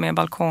upp med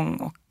balkong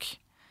och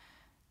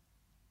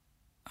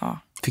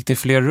Fick ni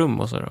fler rum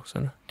och så där också?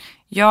 Eller?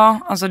 Ja,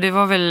 alltså det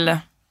var väl...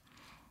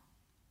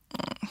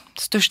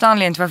 största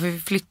anledningen till varför vi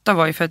flyttade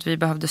var ju för att vi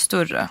behövde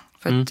större.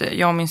 För att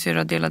jag och min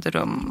syrra delade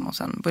rum och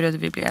sen började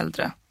vi bli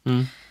äldre.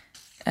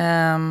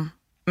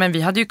 Men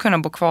vi hade ju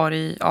kunnat bo kvar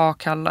i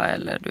Akalla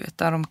eller du vet,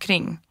 där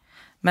omkring.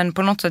 Men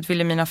på något sätt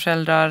ville mina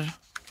föräldrar,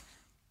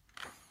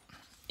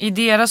 i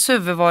deras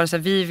huvud var det så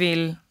att vi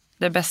vill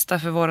det bästa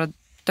för våra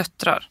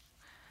döttrar.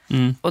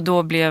 Och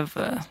då blev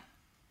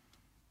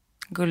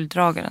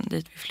Gulddragaren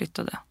dit vi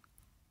flyttade.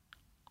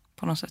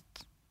 På något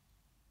sätt.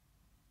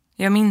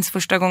 Jag minns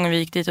första gången vi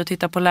gick dit och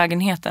tittade på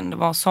lägenheten. Det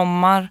var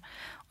sommar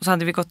och så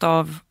hade vi gått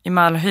av i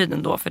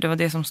Mälarhöjden då, för det var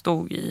det som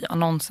stod i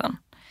annonsen.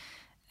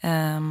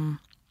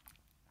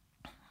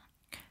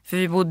 För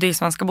vi bodde i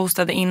Svenska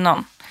Bostäder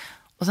innan.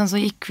 Och sen så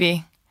gick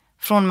vi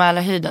från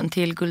Mälarhöjden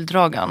till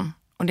Gulddragaren.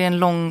 Och det är en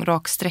lång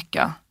rak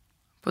sträcka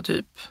på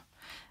typ,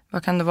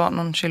 vad kan det vara,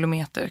 någon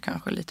kilometer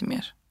kanske, lite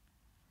mer.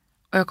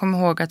 Och jag kommer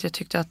ihåg att jag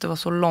tyckte att det var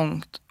så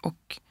långt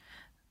och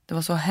det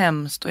var så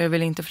hemskt och jag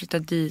ville inte flytta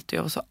dit och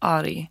jag var så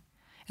arg.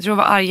 Jag tror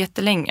jag var arg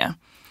jättelänge.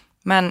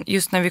 Men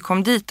just när vi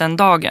kom dit den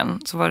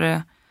dagen så var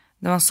det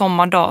var en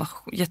sommardag,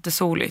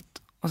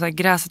 jättesoligt. Och så här,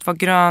 gräset var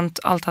grönt,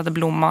 allt hade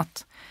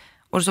blommat.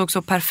 Och det såg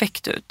så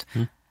perfekt ut.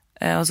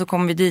 Och så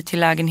kom vi dit till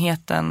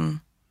lägenheten.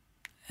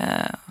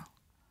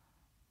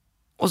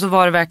 Och så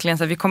var det verkligen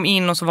så här, vi kom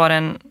in och så var det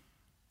en,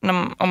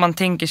 om man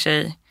tänker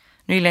sig,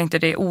 nu gillar jag inte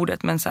det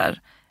ordet, men så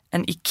här,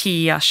 en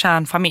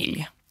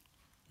IKEA-kärnfamilj.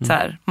 Så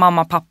här,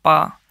 mamma,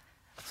 pappa,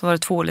 så var det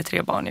 2 eller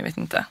 3 barn, jag vet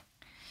inte.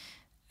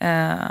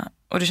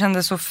 Och det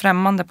kändes så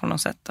främmande på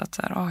något sätt att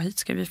så här, hit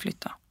ska vi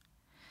flytta.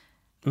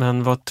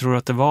 Men vad tror du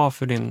att det var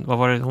för vad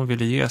var det hon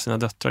ville ge sina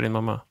döttrar, din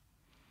mamma?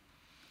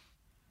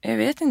 Jag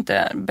vet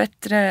inte,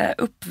 bättre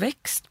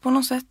uppväxt på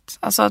något sätt.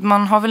 Alltså att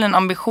man har väl en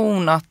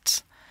ambition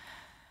att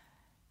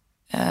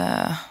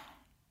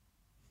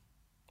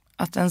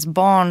ens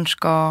barn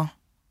ska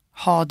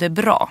ha det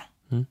bra.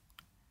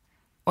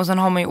 Och sen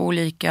har man ju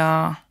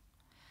olika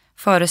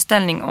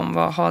föreställning om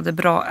vad ha det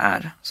bra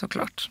är,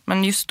 såklart.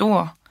 Men just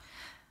då,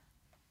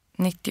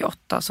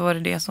 98, så var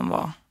det som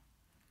var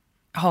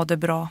ha det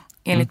bra,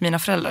 enligt mina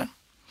föräldrar.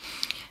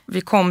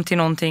 Vi kom till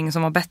någonting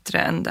som var bättre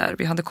än där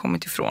vi hade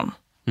kommit ifrån.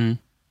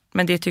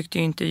 Men det tyckte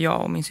ju inte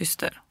jag och min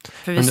syster.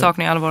 För vi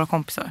saknar ju alla våra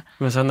kompisar.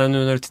 Men sen nu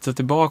när du tittar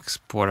tillbaks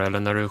på det, eller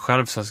när du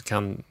själv så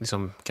kan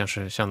liksom,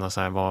 kanske känna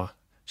så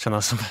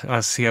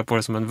här, se på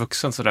det som en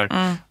vuxen så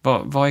där.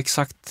 Vad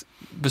exakt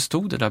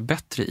bestod det där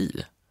bättre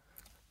i?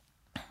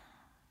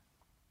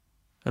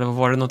 Eller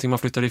var det någonting man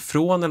flyttade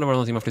ifrån eller var det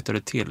någonting man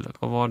flyttade till?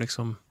 Vad var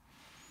liksom...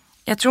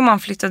 Jag tror man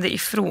flyttade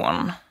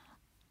ifrån.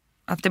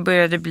 Att det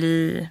började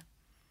bli...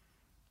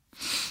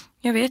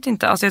 Jag vet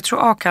inte. Alltså jag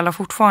tror Akalla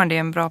fortfarande är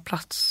en bra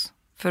plats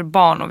för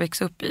barn att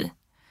växa upp i.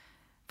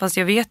 Fast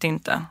jag vet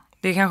inte.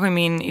 Det är kanske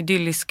min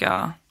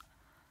idylliska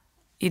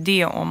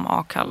idé om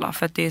Akalla.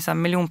 För att det är så här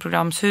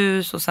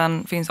miljonprogramshus och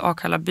sen finns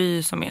Akalla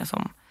by som är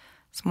som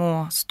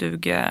små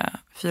stuge,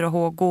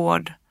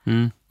 4H-gård.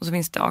 Och så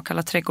finns det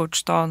Akalla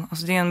trädgårdsstad.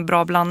 Alltså det är en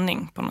bra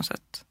blandning på något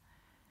sätt.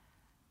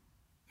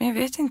 Men jag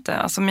vet inte.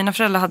 Alltså mina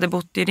föräldrar hade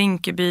bott i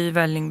Rinkeby,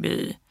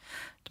 Vällingby.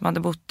 De hade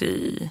bott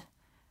i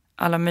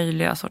alla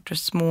möjliga sorters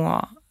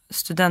små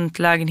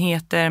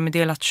studentlägenheter med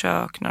delat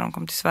kök när de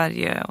kom till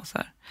Sverige och så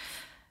här.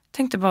 Jag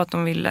tänkte bara att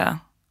de ville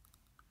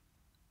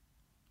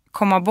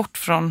komma bort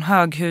från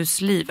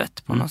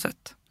höghuslivet på något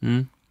sätt.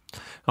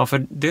 Ja,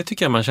 för det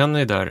tycker jag man känner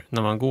ju där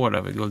när man går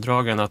där vid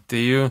Gulddragaren, att det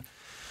är ju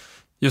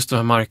just de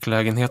här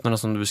marklägenheterna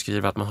som du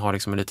beskriver, att man har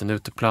liksom en liten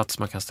uteplats,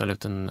 man kan ställa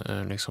ut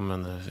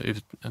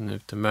en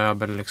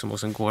utemöbel liksom, och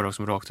sen går det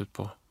också rakt ut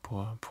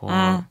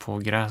på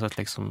gräset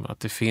liksom, att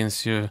det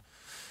finns ju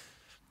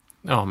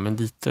men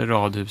lite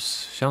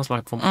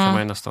radhuskänsla kan man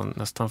ju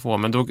nästan få,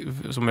 men då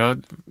som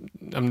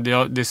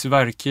det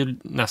verkar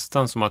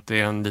nästan som att det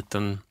är en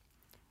liten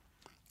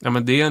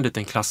det är en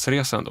liten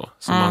klassresa ändå,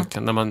 så man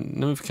kan,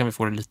 nu kan vi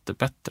få det lite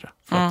bättre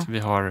för att vi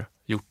har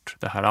gjort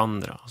det här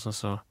andra.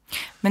 Så.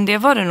 Men det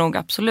var det nog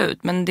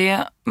absolut. Men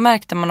det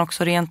märkte man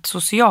också rent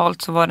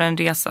socialt, så var det en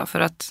resa. För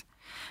att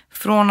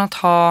från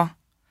att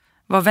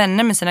vara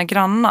vänner med sina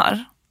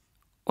grannar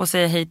och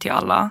säga hej till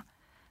alla,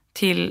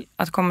 till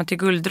att komma till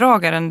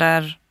Gulddragaren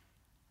där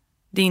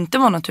det inte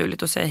var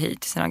naturligt att säga hej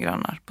till sina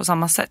grannar på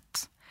samma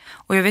sätt.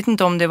 Och jag vet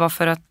inte om det var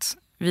för att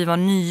vi var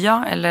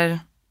nya eller...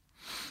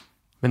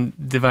 Men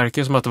det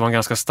verkar som att det var en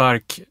ganska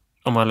stark,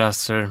 om man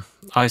läser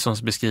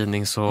Isons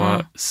beskrivning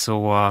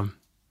så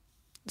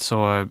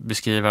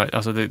beskriver,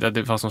 alltså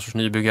det fanns någon sorts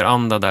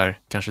nybyggaranda där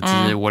kanske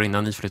 10 år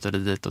innan ni flyttade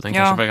dit, och den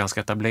kanske var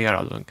ganska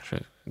etablerad och kanske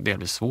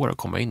delvis svår att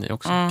komma in i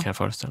också, kan jag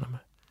föreställa mig.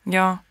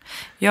 Ja,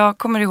 jag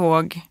kommer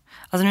ihåg,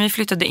 alltså när vi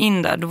flyttade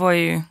in där, då var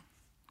ju,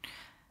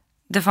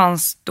 det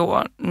fanns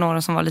då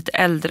några som var lite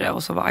äldre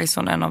och så var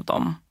Ison en av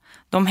dem.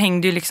 De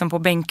hängde ju liksom på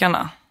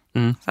bänkarna.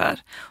 Så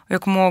här. Och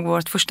jag kommer ihåg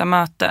vårt första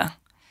möte.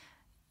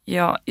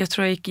 Jag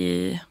tror jag gick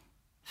i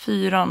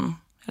 4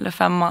 eller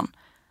 5.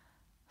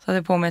 Så hade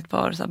jag på mig ett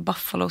par så här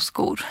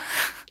Buffalo-skor.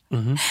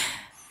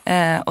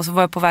 Och så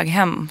var jag på väg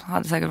hem.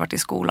 Hade säkert varit i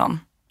skolan.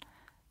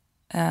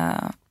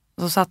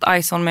 Så satt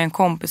Ison med en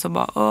kompis och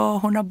bara,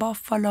 hon har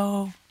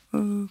Buffalo.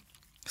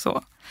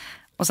 Så.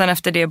 Och sen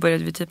efter det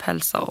började vi typ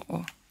hälsa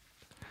och...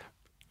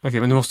 Okej,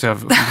 men nu måste jag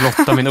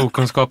blotta min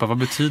okunskap. Vad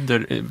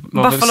betyder...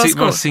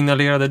 Vad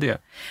signalerade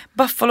det?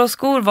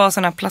 Buffalo-skor var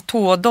såna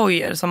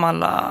platådojor som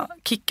alla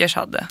kickers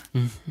hade.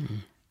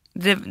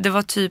 Det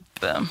var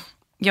typ...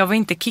 Jag var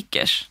inte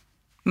kickers,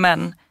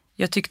 men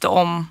jag tyckte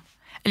om...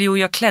 Eller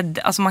jo,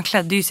 man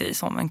klädde ju sig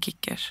som en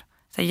kickers.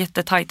 Så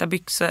jättetajta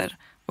byxor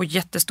och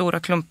jättestora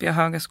klumpiga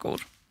höga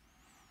skor.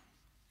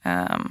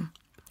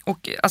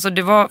 Och alltså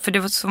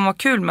det som var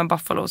kul med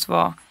Buffalos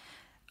var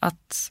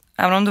att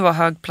även om det var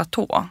hög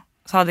platå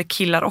så hade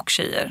killar och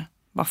tjejer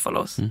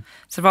Buffalos.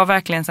 Så det var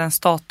verkligen en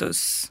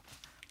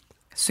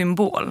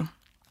statussymbol.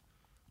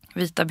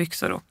 Vita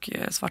byxor och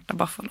svarta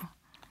Buffalo.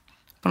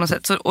 På något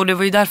sätt. Och det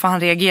var ju därför han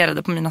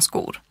reagerade på mina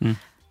skor.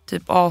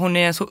 Typ, hon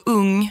är så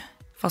ung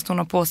fast hon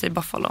har på sig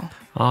Buffalo.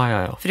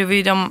 Ja. För det var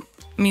ju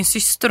min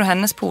syster och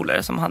hennes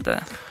polare som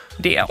hade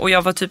det. Och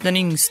jag var typ den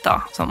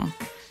yngsta som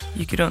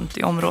gick runt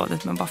i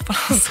området med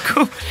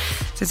Buffalo-skor.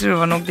 Så jag tror det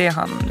var nog det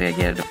han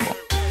reagerade på.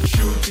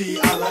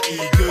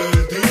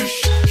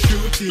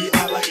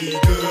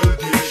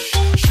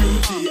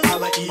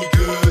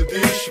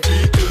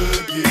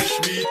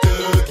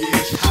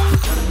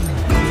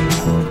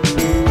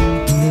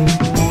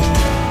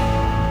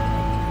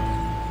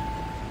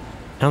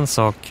 En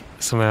sak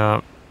som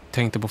jag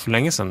tänkte på för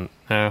länge sedan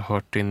när jag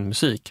hört din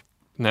musik,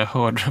 när jag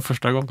hörde den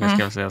första gången ska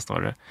jag säga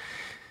snarare,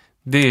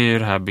 det är ju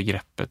det här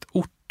begreppet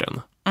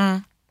orten.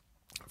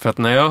 För att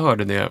när jag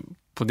hörde det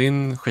på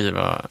din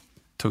skiva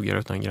Tuggar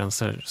utan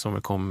gränser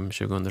som kom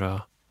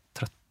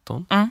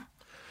 2013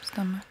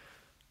 stämmer.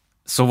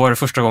 Så var det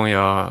första gången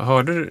jag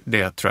hörde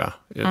det, tror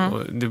jag.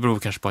 Och det beror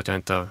kanske på att jag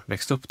inte har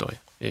växt upp då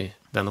i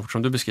den ort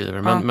som du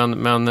beskriver.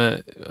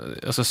 Men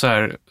alltså så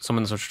här, som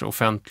en sorts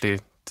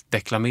offentligt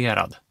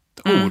deklamerad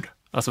ord.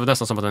 Alltså det var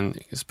nästan som att den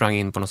sprang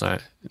in på någon så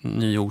här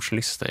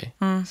nyordslista i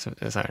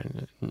så här,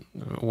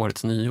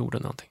 årets nyord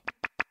eller någonting.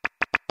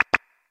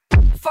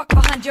 Fuck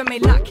vad han gör mig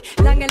lack.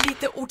 Langar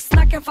lite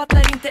ordsnacken,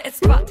 fattar inte ett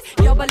skvatt.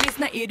 Jag bara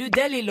lyssnar, är du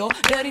Delilo?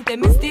 Rör inte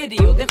min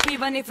stereo. Den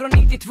skivan är från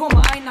 92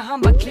 med Aina,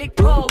 han bara klick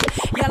på.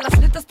 Jalla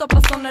sluta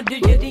stoppa såna, du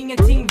gör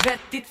ingenting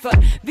vettigt. För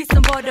vi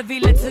som bara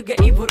ville tugga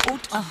i vår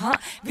ort.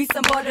 Vi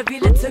som bara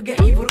ville tugga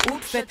i vår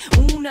ort.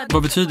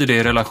 Vad betyder det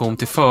i relation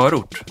till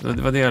förort?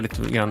 Det var det jag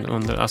lite grann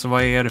under. Alltså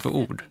vad är det för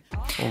ord?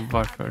 Och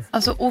varför?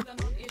 Alltså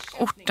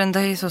orten,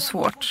 det är så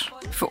svårt.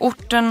 För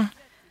orten,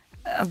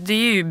 det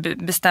är ju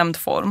bestämd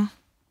form.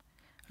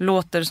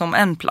 Låter som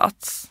en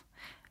plats.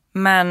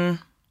 Men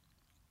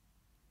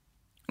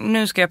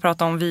nu ska jag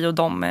prata om vi och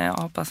dem. Jag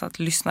hoppas att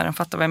lyssnaren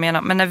fattar vad jag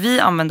menar. Men när vi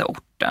använder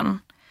orten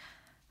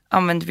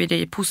använder vi det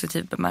i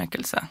positiv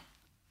bemärkelse.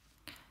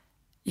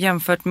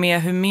 Jämfört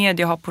med hur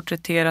media har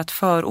porträtterat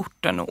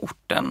förorten och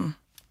orten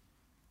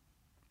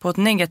på ett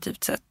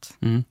negativt sätt.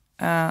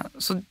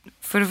 Så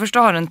för det första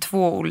har den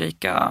två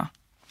olika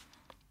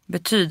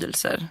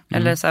betydelser.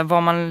 Eller så här,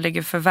 vad man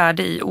lägger för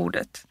värde i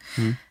ordet.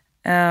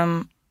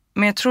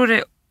 Men jag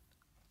tror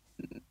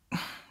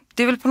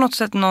det är väl på något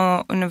sätt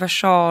någon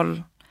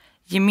universal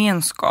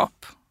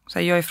gemenskap. Så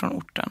här, jag är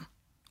från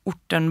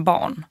orten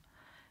barn.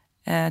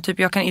 Typ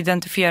jag kan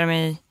identifiera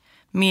mig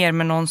mer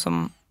med någon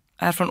som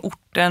är från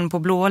orten på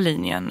blå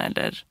linjen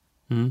eller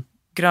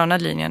gröna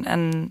linjen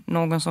än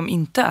någon som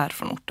inte är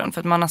från orten.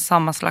 För att man har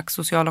samma slags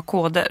sociala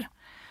koder.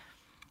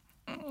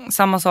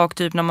 Samma sak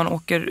typ när man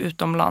åker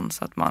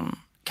utomlands, att man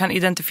kan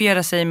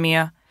identifiera sig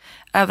med,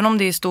 även om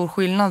det är stor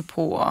skillnad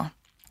på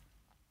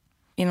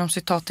inom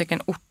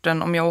citattecken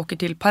orten om jag åker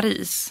till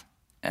Paris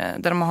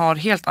där de har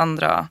helt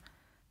andra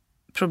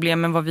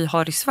problem än vad vi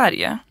har i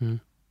Sverige.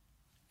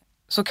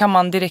 Så kan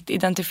man direkt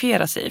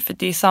identifiera sig för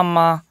det är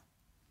samma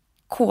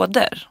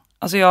koder.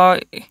 Alltså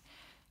jag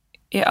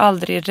är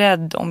aldrig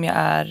rädd om jag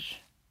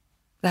är,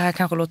 det här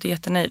kanske låter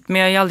jättenöjt,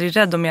 men jag är aldrig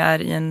rädd om jag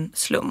är i en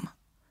slum.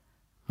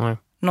 Nej.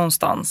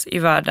 Någonstans i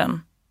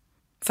världen.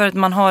 För att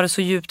man har det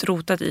så djupt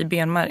rotat i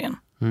benmärgen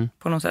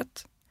på något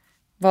sätt.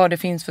 Vad det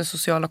finns för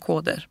sociala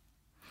koder.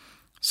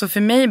 Så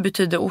för mig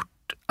betyder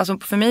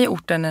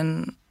orten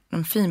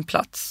en fin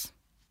plats.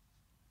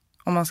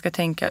 Om man ska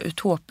tänka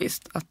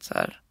utopiskt att så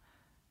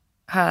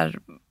här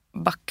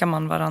backar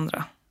man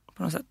varandra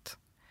på något sätt.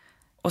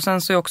 Och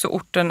sen så är också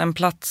orten en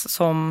plats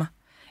som,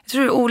 jag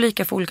tror det är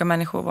olika för olika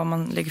människor vad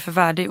man lägger för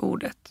värde i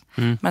ordet.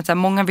 Men att så här,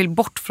 många vill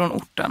bort från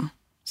orten.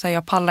 Så här,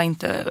 jag pallar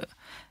inte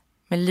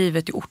med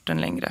livet i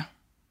orten längre.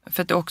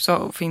 För att det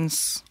också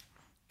finns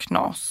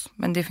knas.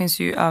 Men det finns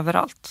ju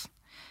överallt.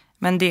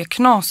 Men det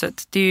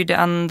knaset, det är ju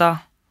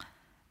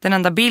den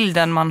enda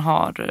bilden man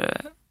har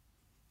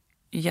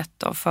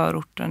gett av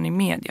förorten i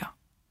media.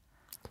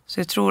 Så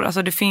jag tror,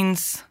 alltså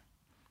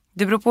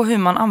det beror på hur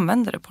man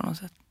använder det på något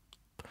sätt.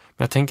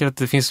 Men jag tänker att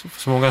det finns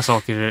så många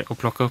saker att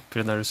plocka upp i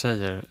det där du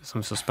säger som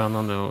är så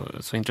spännande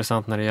och så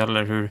intressant när det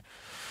gäller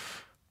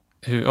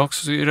hur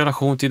också i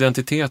relation till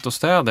identitet och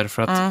städer,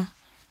 för att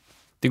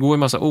det går en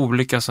massa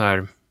olika så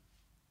här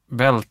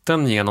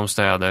bälten genom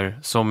städer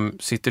som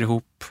sitter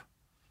ihop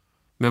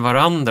med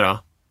varandra.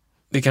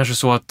 Det är kanske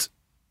så att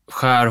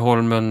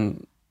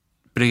Skärholmen,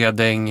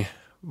 Bredäng,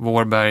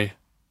 Vårberg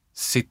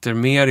sitter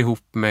mer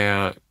ihop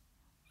med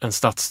en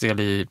stadsdel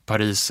i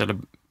Paris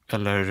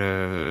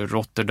eller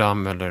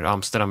Rotterdam eller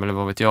Amsterdam eller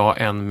vad vet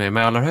jag, än med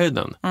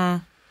Mälarhöjden.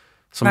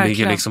 Som Verkligen.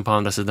 ligger liksom på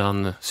andra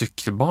sidan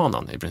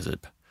cykelbanan i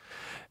princip.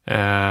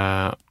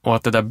 Och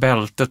att det där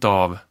bältet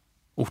av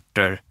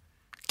orter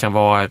kan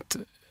vara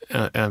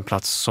en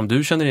plats som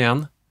du känner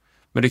igen,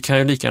 men det kan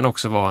ju lika gärna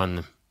också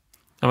vara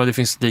det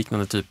finns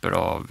liknande typer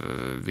av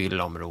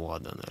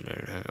villaområden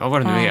eller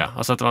vad det nu är.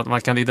 Alltså att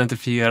man kan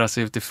identifiera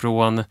sig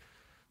utifrån,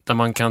 där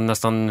man kan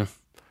nästan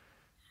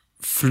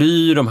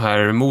fly de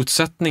här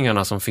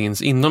motsättningarna som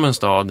finns inom en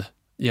stad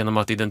genom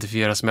att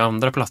identifieras med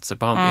andra platser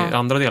på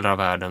andra delar av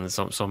världen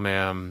som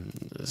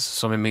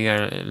är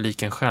mer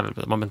lik en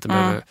själv. Man inte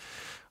behöver,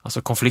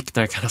 alltså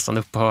konflikter kan nästan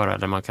upphöra,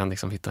 eller man kan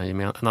liksom hitta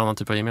en annan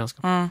typ av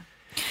gemenskap.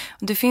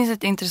 Det finns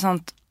ett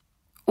intressant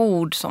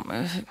ord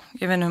som,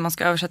 jag vet inte hur man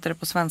ska översätta det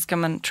på svenska,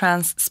 men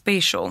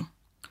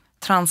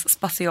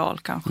transspatial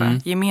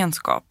kanske,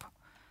 gemenskap.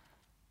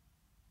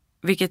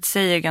 Vilket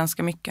säger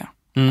ganska mycket.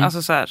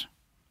 Alltså så här,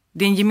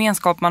 det är en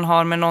gemenskap man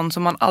har med någon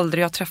som man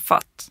aldrig har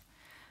träffat.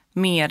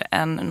 Mer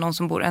än någon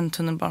som bor en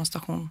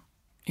tunnelbanestation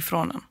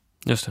ifrån en.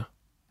 Just det.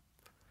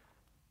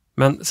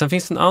 Men sen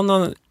finns det en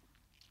annan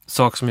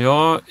sak som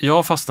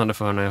jag fastnade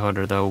för när jag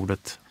hörde det där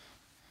ordet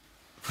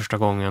första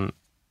gången.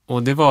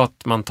 Och det var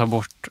att man tar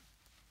bort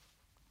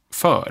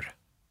för.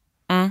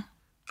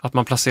 Att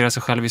man placerar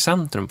sig själv i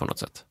centrum på något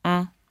sätt.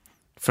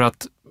 För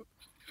att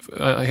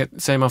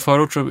säger man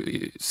förort så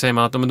säger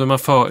man att det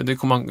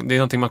är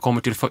någonting man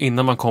kommer till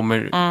innan man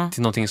kommer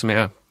till någonting som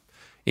är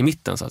i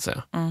mitten så att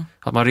säga.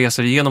 Att man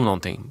reser igenom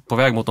någonting på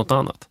väg mot något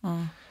annat.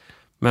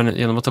 Men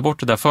genom att ta bort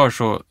det där för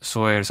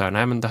så är det så här,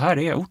 nej men det här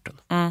är orten.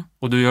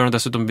 Och du gör den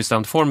dessutom i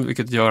bestämd form,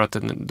 vilket gör att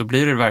då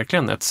blir det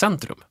verkligen ett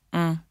centrum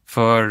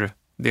för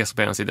det som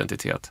är ens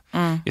identitet.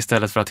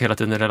 Istället för att hela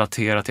tiden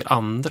relatera till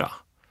andra.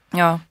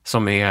 Ja.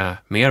 Som är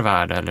mer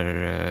värda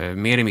eller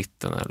mer i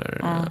mitten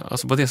eller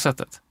alltså på det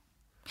sättet.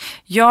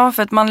 Ja,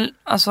 för att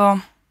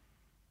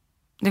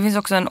det finns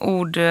också en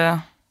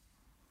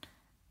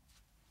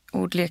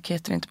ordlek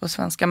heter det inte på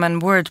svenska, men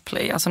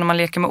wordplay, alltså när man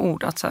leker med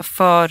ord, att så här,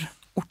 för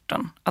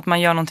orten, att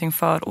man gör någonting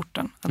för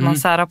orten, att man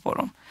särar på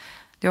dem.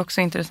 Det är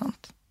också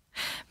intressant.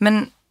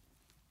 Men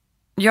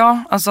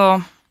ja,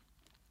 alltså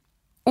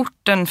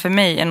orten för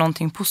mig är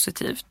någonting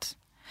positivt.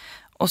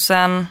 Och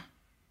sen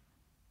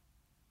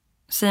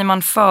säger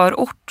man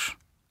förort.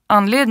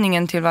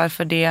 Anledningen till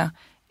varför det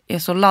är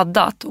så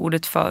laddat,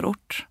 ordet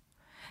förort,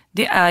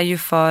 det är ju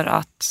för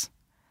att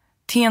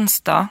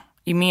Tensta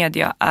i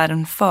media är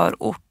en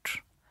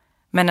förort.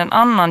 Men en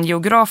annan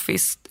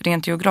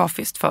rent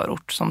geografiskt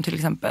förort, som till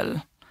exempel,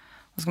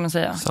 vad ska man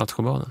säga?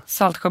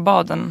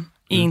 Saltsjöbaden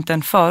är inte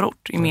en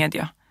förort i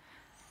media.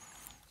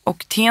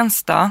 Och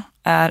Tensta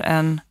är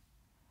en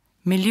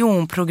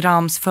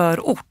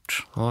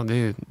miljonprogramsförort. Ja, det är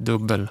ju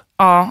dubbel.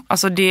 Ja,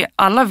 alltså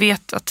alla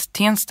vet att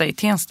Tensta är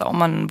Tensta om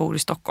man bor i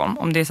Stockholm,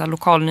 om det är så här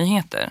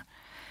lokalnyheter.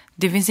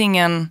 Det finns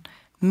ingen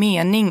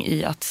mening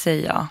i att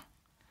säga,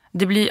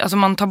 det blir, alltså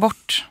man tar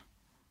bort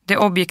det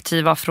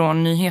objektiva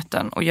från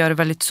nyheten och gör det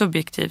väldigt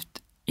subjektivt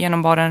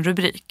genom bara en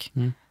rubrik.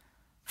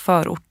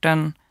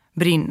 Förorten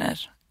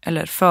brinner,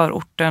 eller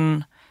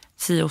förorten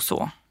si och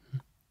så.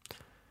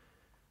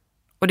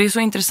 Och det är så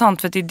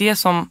intressant, för att det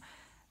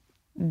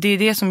är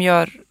det som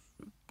gör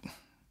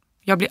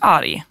jag blir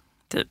arg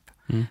typ.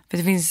 För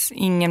det finns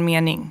ingen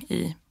mening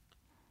i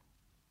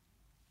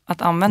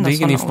att använda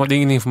sådana ord. Det är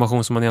ingen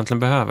information som man egentligen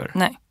behöver.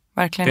 Nej,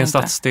 verkligen inte. Det är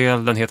en inte.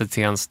 stadsdel, den heter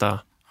Tensta.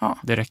 Ja.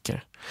 Det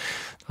räcker.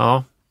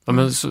 Ja,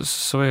 men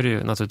så är det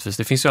ju naturligtvis.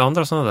 Det finns ju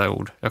andra sådana där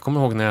ord. Jag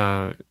kommer ihåg när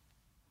jag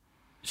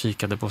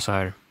kikade på så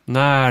här,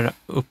 när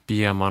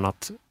uppger man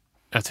att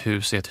ett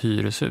hus är ett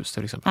hyreshus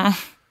till exempel.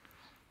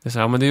 Det är så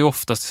här, men det är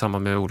oftast i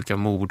samband med olika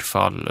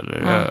mordfall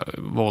eller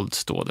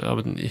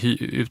våldsdåd.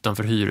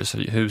 Utanför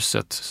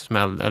hyreshuset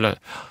smäll, eller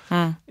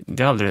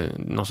det är aldrig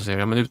någon som säger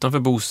det, men utanför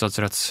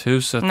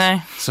bostadsrättshuset.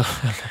 Nej. Så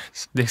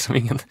det är som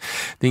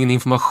det är ingen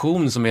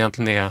information som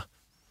egentligen är,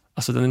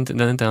 alltså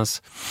den är inte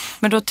ens.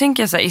 Men då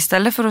tänker jag så här,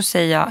 istället för att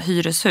säga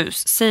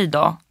hyreshus, säg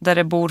då där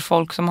det bor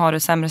folk som har det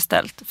sämre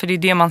ställt, för det är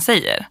det man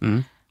säger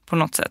på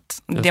något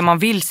sätt. Det man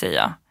vill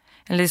säga,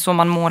 eller det är så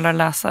man målar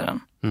läsaren.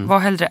 Var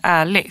hellre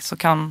ärlig, så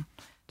kan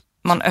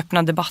man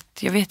öppnar debatt,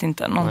 jag vet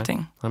inte, någonting.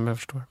 Nej, men jag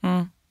förstår.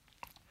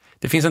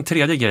 Det finns en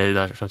tredje grej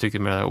där som jag tycker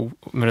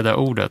med det där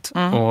ordet.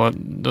 Och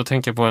då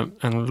tänker jag på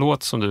en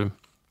låt som du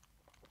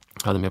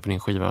hade med på din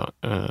skiva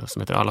som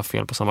heter Alla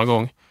fel på samma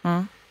gång.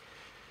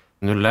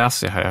 Nu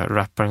läser jag här, jag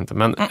rappar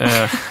inte.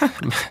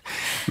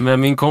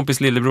 Men min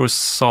kompis lillebror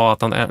sa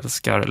att han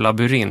älskar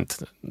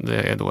Labyrint.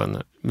 Det är då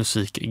en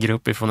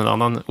musikgrupp från en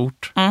annan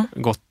ort.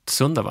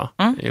 Gottsunda, va?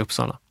 I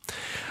Uppsala.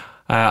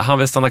 Han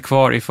vill stanna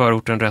kvar i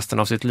förorten resten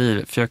av sitt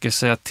liv. Försöker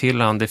säga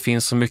till han, det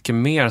finns så mycket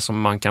mer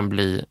som man kan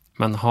bli.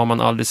 Men har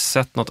man aldrig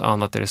sett något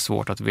annat är det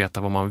svårt att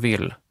veta vad man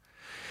vill.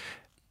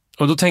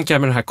 Och då tänker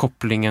jag med den här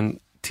kopplingen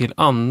till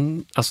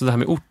alltså det här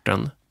med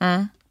orten.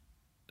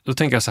 Då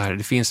tänker jag så här,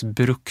 det finns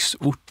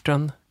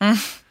bruksorten.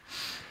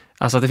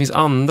 Alltså att det finns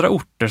andra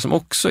orter som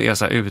också är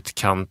så här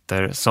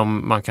utkanter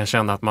som man kan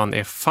känna att man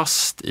är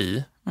fast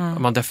i.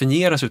 Man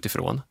definieras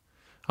utifrån.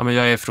 Ja, men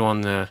jag är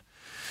från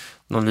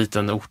någon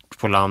liten ort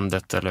på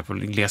landet eller på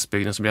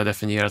glesbygden som jag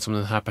definierat som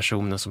den här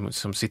personen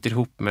som sitter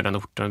ihop med den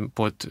orten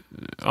på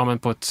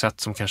ett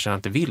sätt som kanske jag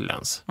inte vill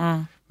ens.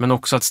 Men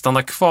också att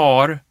stanna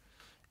kvar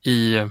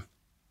i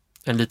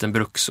en liten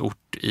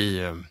bruksort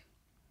i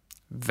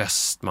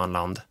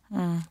Västmanland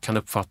kan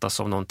uppfattas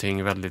som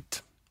någonting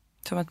väldigt...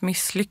 Som ett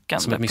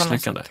misslyckande. Som ett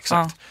misslyckande,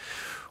 exakt.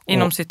 Ja.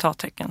 Inom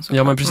citattecken.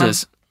 Ja, men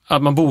precis.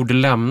 Att man borde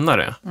lämna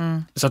det.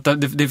 Så att det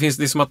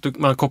är som att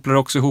man kopplar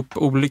också ihop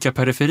olika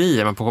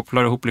periferier. Man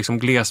kopplar ihop liksom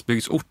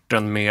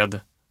glesbygdsorten med...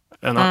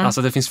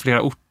 Alltså det finns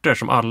flera orter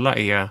som alla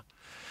är...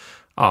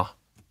 Ja,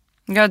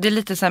 det är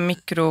lite så här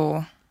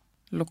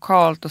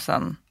mikrolokalt och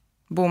sen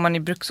bor man i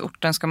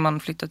bruksorten ska man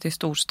flytta till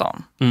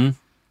storstan.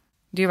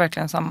 Det är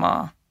verkligen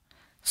samma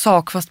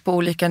sak fast på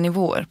olika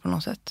nivåer på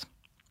något sätt.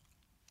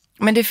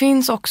 Men det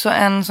finns också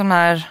en sån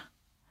här...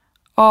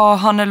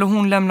 han eller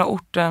hon lämnar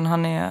orten,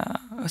 han är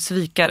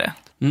svikare.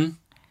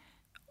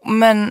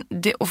 Men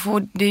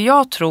det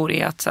jag tror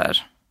är att så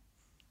här,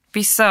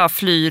 vissa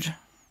flyr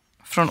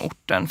från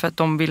orten för att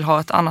de vill ha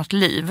ett annat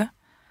liv.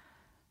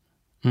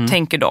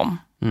 Tänker de.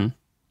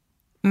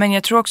 Men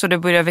jag tror också det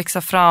börjar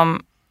växa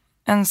fram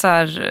en så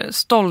här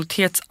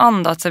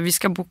stolthetsanda. Att så här, vi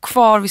ska bo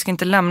kvar, vi ska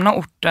inte lämna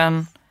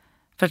orten.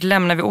 För att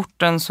lämnar vi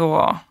orten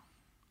så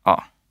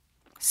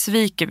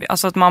sviker vi.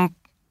 Alltså att man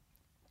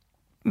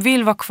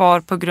vill vara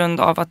kvar på grund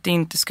av att det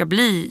inte ska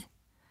bli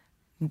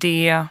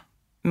det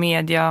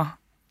media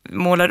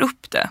målar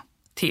upp det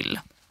till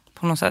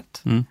på något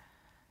sätt.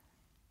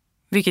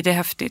 Vilket är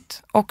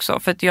häftigt också.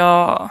 För att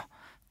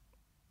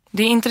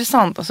det är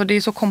intressant. Alltså det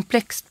är så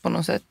komplext på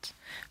något sätt.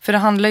 För det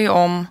handlar ju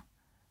om,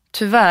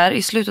 tyvärr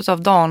i slutet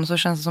av dagen så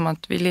känns det som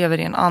att vi lever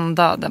i en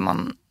anda där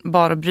man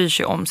bara bryr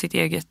sig om sitt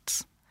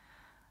eget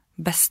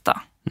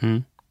bästa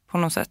på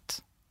något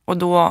sätt. Och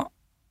då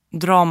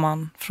drar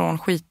man från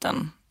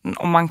skiten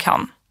om man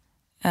kan.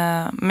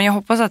 Men jag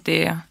hoppas att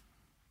det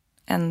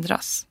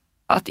ändras.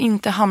 Att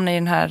inte hamna i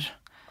den här,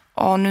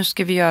 nu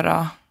ska vi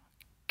göra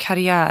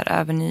karriär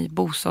även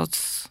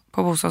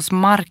på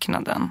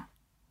bostadsmarknaden.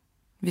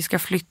 Vi ska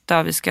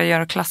flytta, vi ska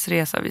göra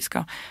klassresa, vi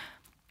ska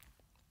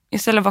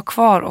istället vara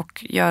kvar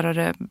och göra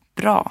det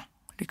bra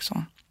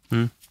liksom,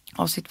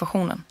 av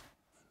situationen.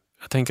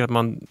 Jag tänker att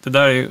det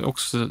där är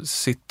också,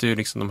 sitter ju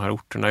liksom de här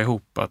orterna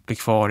ihop, att bli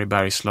kvar i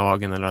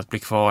Bergslagen eller att bli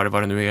kvar i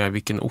vad det nu är,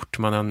 vilken ort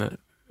man än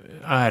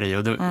är i.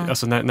 Och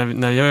alltså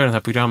när jag gör den här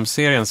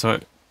programserien så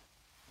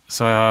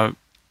har jag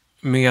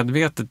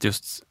medvetet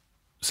just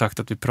sagt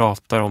att vi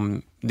pratar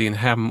om din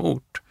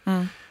hemort.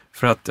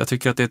 För att jag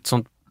tycker att det är ett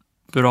sånt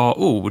bra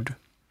ord.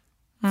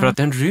 För att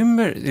den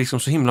rymmer liksom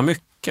så himla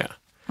mycket.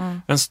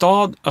 En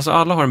stad, alltså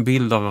alla har en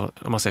bild av,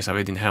 om man säger så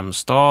här, din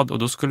hemstad, och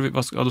då skulle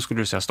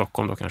du säga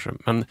Stockholm då kanske.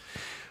 Men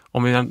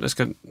om jag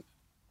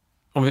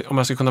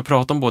ska kunna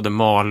prata om både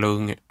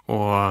Malung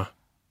och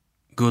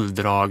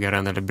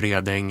Gulddragaren eller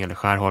Bredäng eller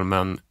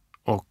Skärholmen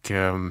och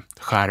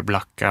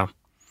Skärblacka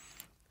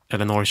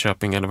eller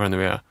Norrköping eller vad det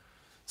nu är,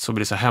 så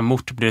blir det så här,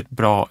 hemort blir ett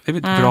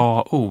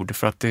bra ord,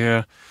 för att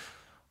det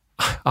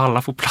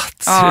alla får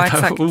plats i det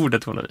här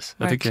ordet på något vis.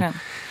 Jag tycker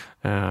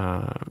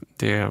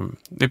det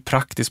är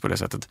praktiskt på det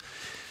sättet.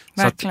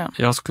 Verkligen. Så att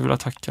jag skulle vilja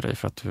tacka dig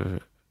för att du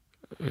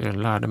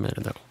lärde mig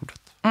det där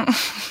ordet.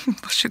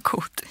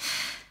 Varsågod.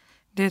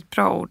 Det är ett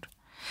bra ord.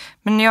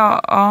 Men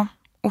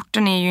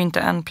orten är ju inte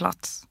en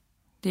plats.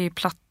 Det är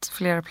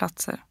flera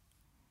platser.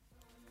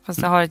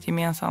 Fast det har ett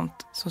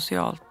gemensamt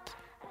socialt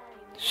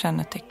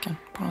kännetecken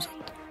på något sätt.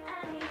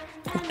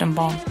 Orten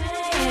barn.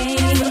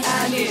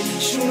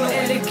 Ärligt, shuno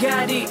eller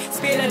gadi,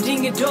 spelar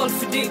ingen roll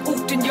för det är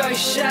orten jag är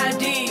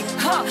kär i.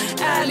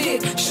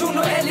 Ärligt,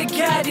 shuno eller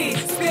gadi,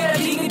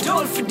 spelar ingen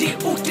roll för det är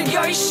orten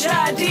jag är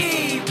kär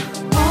i.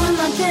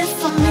 Formade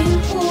som min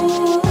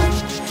ord,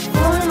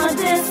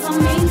 formade som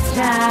min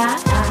träd,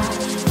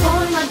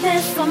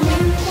 formade som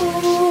min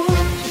ord,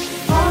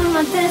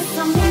 formade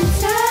som min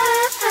träd.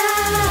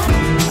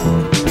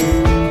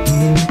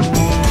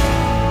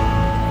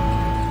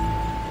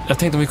 Jag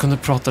tänkte om vi kunde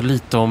prata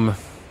lite om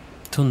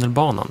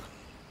tunnelbanan.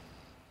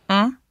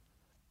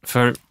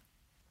 För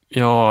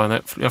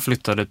jag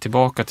flyttade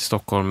tillbaka till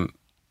Stockholm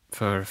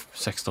för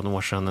 16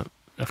 år sedan.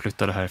 Jag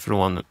flyttade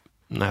härifrån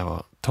när jag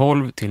var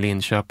 12 till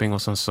Linköping,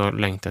 och sen så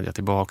längtade jag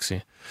tillbaka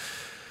i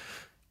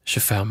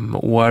 25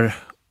 år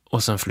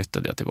och sen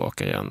flyttade jag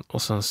tillbaka igen.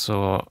 Och sen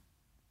så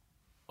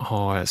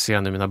ser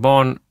jag nu mina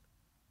barn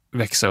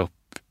växa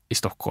upp i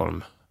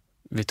Stockholm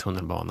vid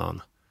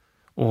tunnelbanan.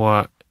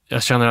 Och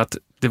jag känner att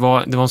det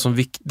var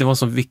en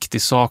sån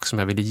viktig sak som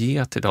jag ville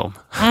ge till dem.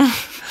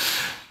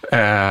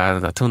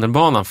 Den där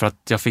tunnelbanan, för att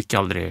jag fick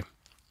aldrig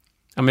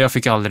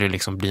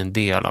liksom bli en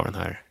del av den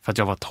här, för att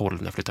jag var 12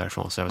 när jag flyttade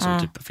härifrån, så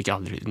jag fick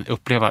aldrig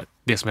uppleva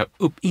det som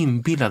jag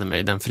inbillade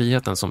mig, den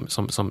friheten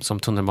som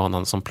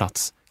tunnelbanan som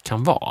plats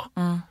kan vara.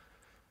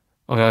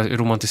 Och jag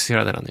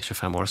romantiserade den i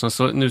 25 år.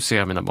 Så nu ser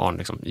jag mina barn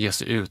liksom ge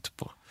sig ut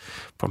på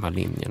de här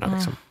linjerna.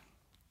 Liksom.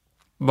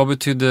 Vad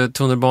betydde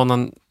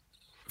tunnelbanan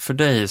för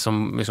dig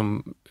som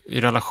liksom,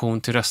 i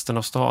relation till resten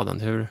av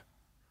staden?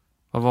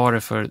 Vad var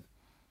det för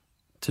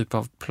typ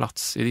av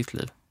plats i ditt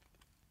liv?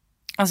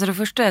 Alltså det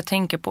första jag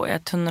tänker på är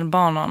att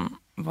tunnelbanan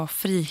var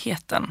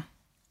friheten.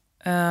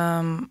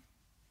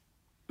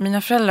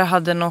 Mina föräldrar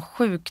hade någon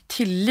sjuk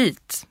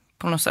tillit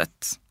på något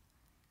sätt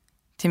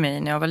till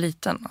mig när jag var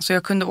liten. Alltså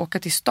jag kunde åka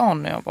till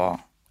stan när jag var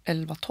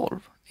 11-12.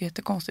 Det är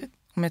jättekonstigt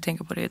om jag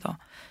tänker på det idag.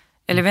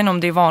 Eller jag vet inte om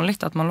det är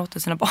vanligt att man låter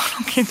sina barn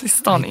åka in till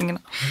stan. Ingen.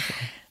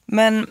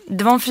 Men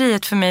det var en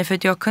frihet för mig för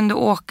att jag kunde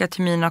åka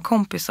till mina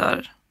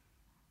kompisar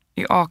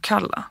i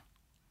Akalla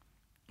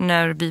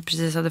när vi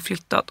precis hade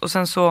flyttat. Och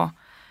sen så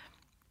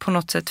på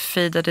något sätt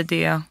fejdade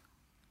det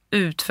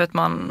ut för att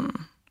man...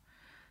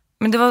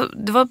 Men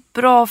det var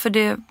bra för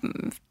det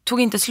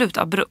tog inte slut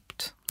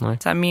abrupt. Så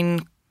här,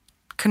 min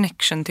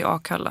connection till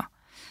Akalla,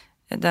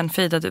 den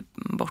fejdade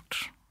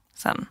bort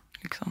sen.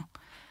 Liksom.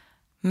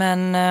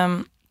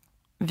 Men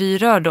vi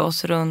rörde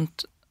oss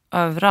runt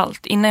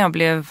överallt. Innan jag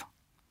blev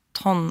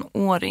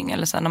tonåring,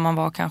 eller så här, när man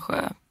var kanske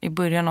i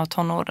början av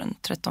tonåren,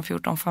 13,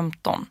 14,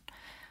 15,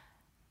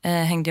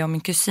 hängde jag och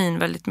min kusin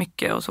väldigt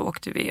mycket. Och så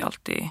åkte vi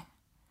alltid,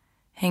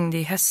 hängde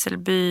i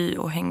Hässelby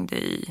och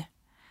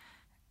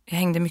jag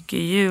hängde mycket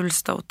i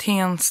Hjulsta och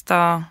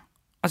Tensta.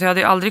 Alltså jag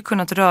hade aldrig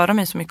kunnat röra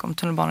mig så mycket om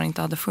tunnelbanan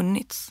inte hade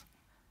funnits.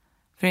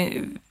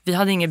 För vi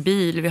hade ingen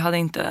bil,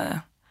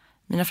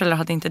 mina föräldrar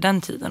hade inte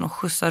den tiden att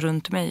skjutsa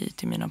runt mig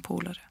till mina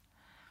polare.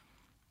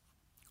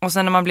 Och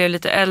sen när man blev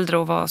lite äldre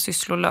och var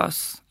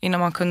sysslolös, innan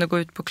man kunde gå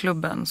ut på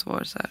klubben, så var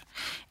det så här.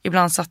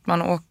 Ibland satt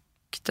man och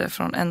åkte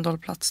från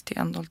ändhållplats till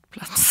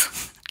ändhållplats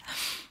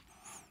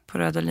på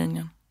röda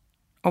linjen.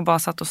 Och bara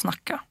satt och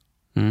snackade.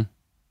 Mm.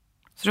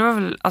 Så det var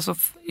väl, alltså,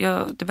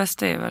 det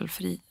bästa är väl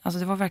alltså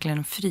det var verkligen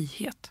en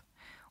frihet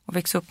att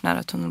växa upp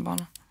nära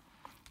tunnelbanan.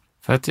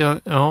 För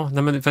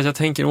att jag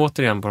tänker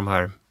återigen på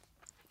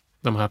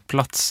de här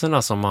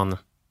platserna som man,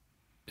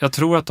 jag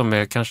tror att de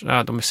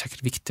är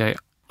säkert viktiga i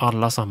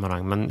alla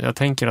sammanhang, men jag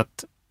tänker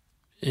att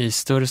i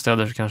större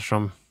städer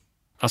kanske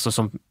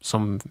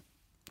som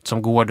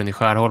gården i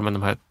Skärholmen,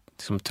 de här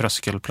liksom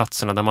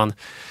tröskelplatserna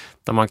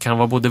där man kan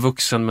vara både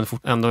vuxen men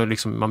ändå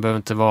liksom, man behöver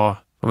inte vara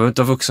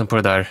vuxen på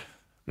det där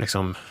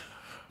liksom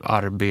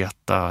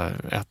arbeta,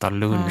 äta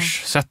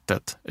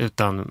lunch-sättet,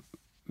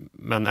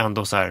 men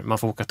ändå så här, man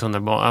får åka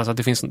tunnelbana. Alltså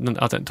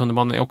att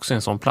tunnelbanan är också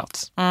en sån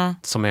plats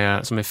som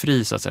är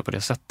fri så att säga på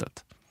det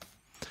sättet.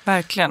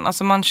 Verkligen,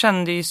 alltså man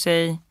kände ju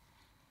sig,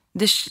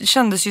 det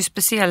kändes ju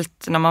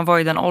speciellt när man var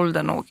i den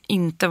åldern och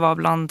inte var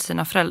bland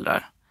sina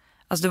föräldrar.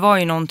 Alltså det var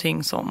ju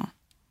någonting som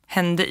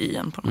hände i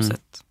en på något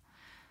sätt.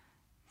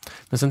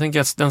 Men sen tänker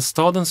jag att den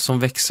staden som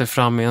växer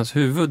fram i ens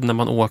huvud när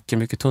man åker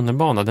mycket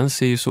tunnelbana, den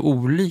ser ju så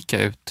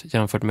olika ut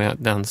jämfört med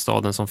den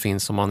staden som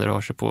finns om man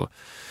rör sig på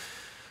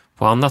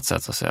annat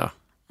sätt så att säga.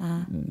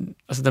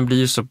 Alltså den blir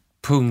ju så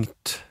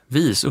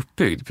punktvis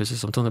uppbyggd,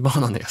 precis som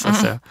tunnelbanan är så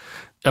att säga.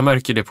 Jag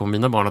märker det på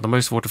mina barn att de har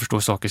ju svårt att förstå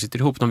hur saker sitter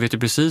ihop. De vet ju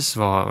precis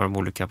var de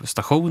olika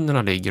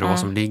stationerna ligger och vad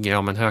som ligger.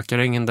 Ja, men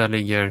Hökarängen, där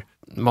ligger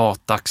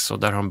Matax och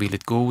där har de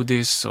billigt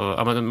godis. Och,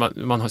 ja,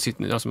 man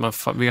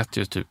vet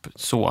ju typ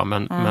så,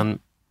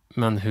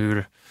 men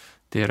hur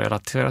det är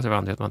relaterat till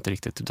varandra vet man inte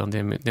riktigt. Utan det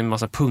är en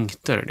massa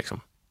punkter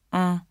liksom.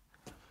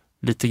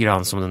 Lite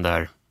grann som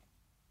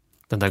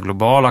den där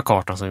globala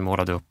kartan som vi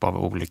målade upp av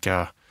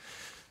olika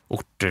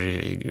orter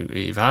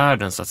i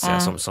världen så att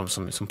säga,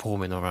 som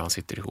påminner om varandra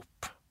sitter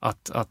ihop.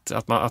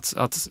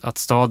 Att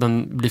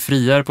staden blir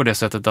friare på det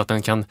sättet att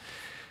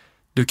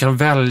du kan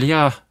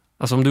välja,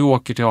 alltså om du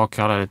åker till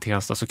Akalla eller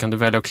Tensta så kan du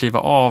välja att kliva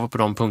av på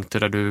de punkter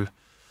där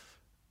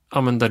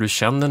du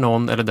känner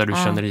någon eller där du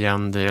känner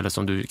igen dig eller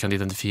som du kan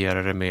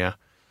identifiera dig med.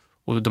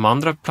 Och de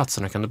andra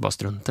platserna kan du bara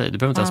strunta i. Du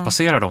behöver inte ens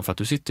passera dem för att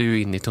du sitter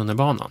ju inne i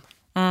tunnelbanan.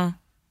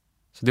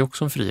 Så det är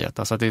också en frihet.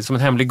 Alltså att det är som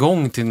en hemlig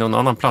gång till någon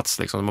annan plats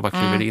liksom. Man bara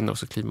kliver in och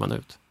så kliver man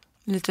ut.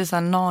 Lite så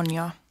här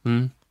Narnia.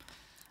 Men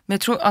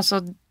jag tror,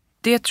 alltså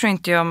det tror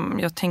inte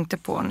jag tänkte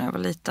på när jag var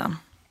liten.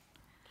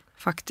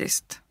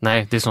 Faktiskt.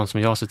 Nej, det är sånt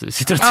som jag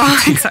sitter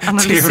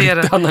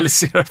och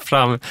analyserar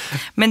fram.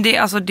 Men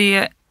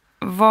det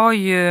var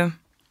ju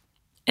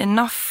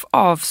enough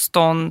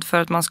avstånd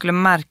för att man skulle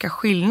märka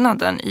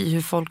skillnaden i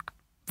hur folk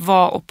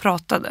var och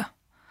pratade.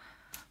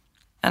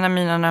 En av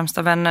mina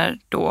närmsta vänner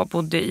då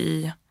bodde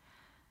i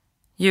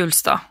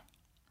Hjulsta.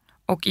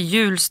 Och i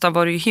Hjulsta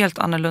var det ju helt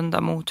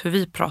annorlunda mot hur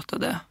vi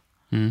pratade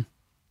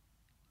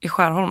i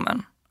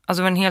Skärholmen.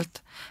 Alltså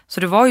så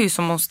det var ju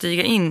som att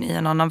stiga in i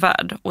en annan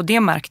värld. Och det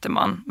märkte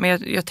man.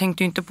 Men jag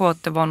tänkte ju inte på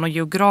att det var någon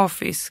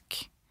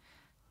geografisk...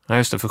 Nej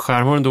just det, för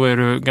Skärholmen då är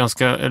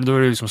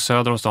du liksom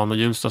söder om stan och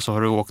Hjulsta så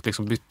har du åkt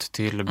liksom bytt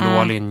till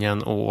blåa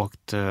linjen och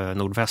åkt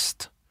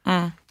nordväst.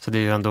 Så det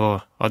är ju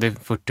ändå, det är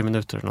 40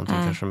 minuter eller någonting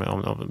kanske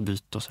om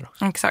byt och sådär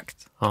också.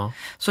 Exakt. Ja.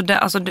 Så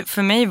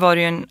för mig var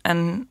det ju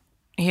en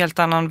helt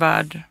annan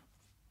värld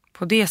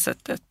på det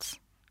sättet.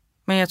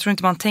 Men jag tror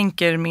inte man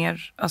tänker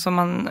mer, alltså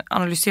man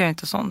analyserar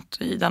inte sånt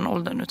i den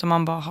åldern utan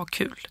man bara har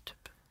kul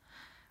typ.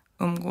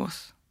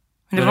 Umgås.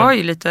 Men det var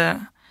ju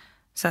lite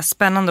så här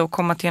spännande att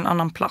komma till en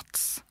annan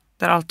plats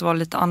där allt var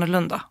lite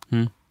annorlunda.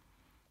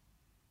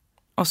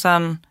 Och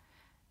sen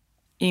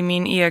i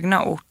min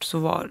egna ort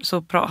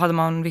hade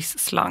man en viss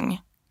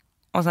slang.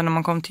 Och sen när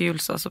man kom till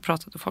Hjulsta så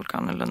pratade folk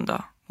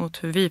annorlunda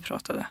mot hur vi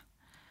pratade.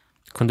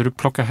 Kunde du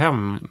plocka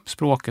hem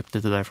språket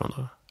lite därifrån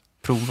då?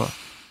 Prova?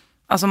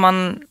 Alltså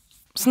man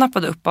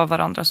snappade upp av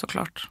varandra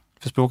såklart.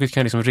 För språket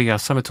kan liksom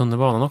resa med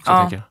tunnelbanan också,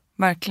 tänker jag. Ja,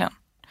 verkligen.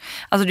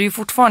 Alltså det är ju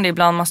fortfarande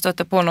ibland man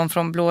stöter på någon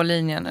från Blå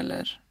linjen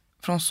eller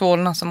från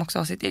Solna som också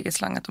har sitt eget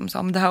slang. Att de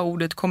säger att det här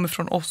ordet kommer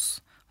från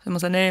oss. Så man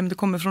säger nej, men det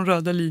kommer från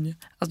Röda linjen.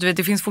 Alltså du vet,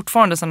 det finns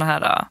fortfarande sådana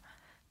här,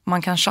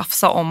 man kan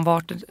tjafsa om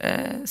vart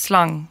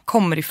slang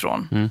kommer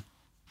ifrån. Mm.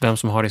 Vem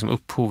som har liksom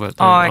upphovet.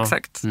 Ja,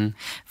 exakt. Mm.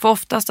 För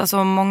oftast,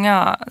 alltså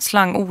många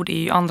slangord är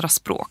ju andra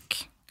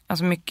språk.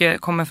 Alltså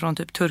mycket kommer från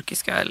typ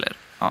turkiska eller,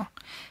 ja.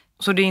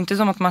 Så det är inte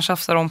som att man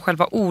tjafsar om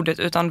själva ordet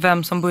utan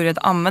vem som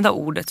började använda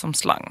ordet som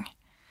slang.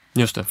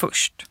 Just det.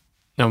 Först.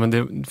 Ja,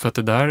 men för att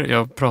det där,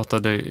 jag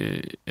pratade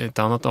i ett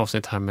annat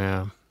avsnitt här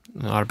med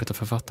en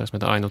arbetarförfattare som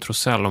heter Aino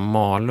Trosell om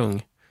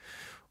Malung.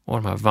 Och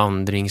de här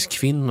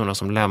vandringskvinnorna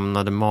som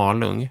lämnade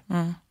Malung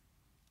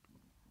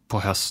på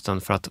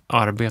hösten för att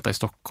arbeta i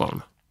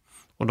Stockholm.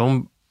 Och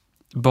de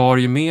bar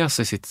ju med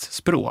sig sitt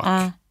språk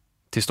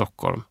till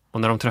Stockholm.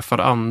 Och när de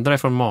träffade andra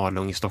från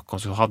Malung i Stockholm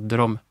så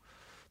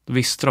då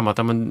visste de att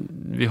ja, men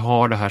vi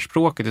har det här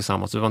språket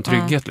tillsammans. Det var en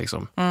trygghet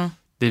liksom.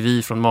 Det är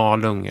vi från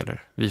Malung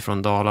eller vi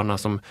från Dalarna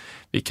som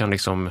vi kan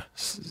liksom,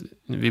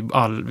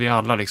 vi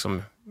alla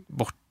liksom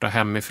borta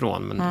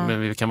hemifrån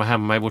men vi kan vara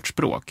hemma i vårt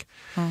språk.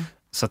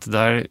 Så att det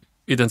där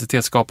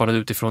identitetsskapande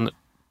utifrån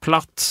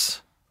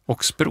plats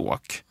och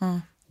språk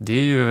det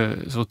är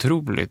ju så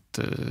otroligt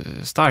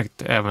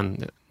starkt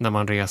även när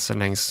man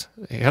reser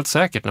helt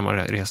säkert när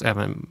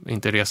man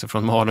inte reser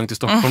från Malung till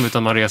Stockholm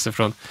utan man reser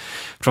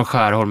från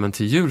Skärholmen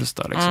till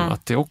Hjulsta liksom,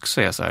 att det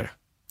också är så här.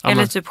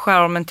 Eller typ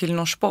Skärholmen till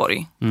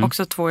Norsborg.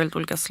 Också 2 helt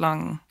olika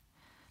slang.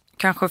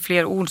 Kanske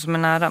fler ord som är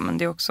nära, men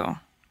det är också,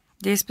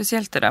 det är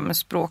speciellt det där med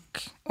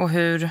språk och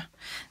hur,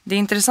 det är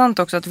intressant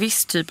också att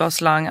viss typ av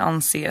slang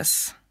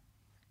anses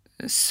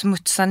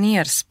smutsa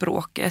ner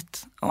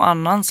språket och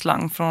annan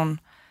slang från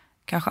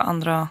kanske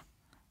andra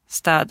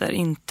städer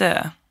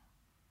inte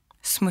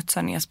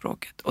smutsar ner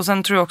språket. Och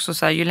sen tror jag också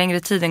så här, ju längre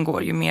tiden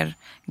går ju mer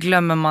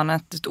glömmer man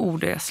att ett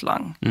ord är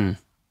slang.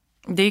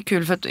 Det är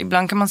kul för att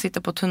ibland kan man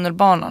sitta på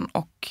tunnelbanan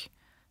och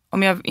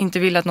om jag inte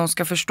vill att någon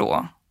ska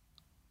förstå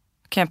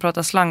kan jag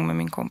prata slang med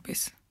min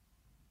kompis.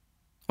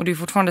 Och det är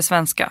fortfarande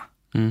svenska.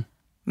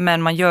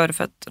 Men man gör det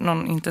för att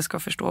någon inte ska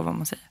förstå vad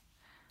man säger.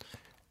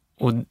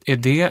 Och är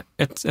det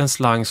en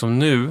slang som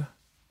nu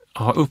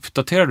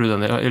uppdaterar du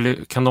den?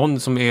 Eller kan någon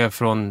som är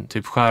från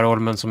typ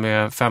Skärholmen som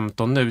är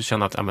 15 nu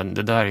känna att men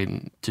det där är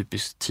en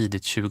typiskt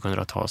tidigt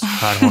 2000-tals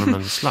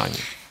Skärholmen-slang?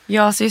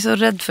 Ja, så jag är så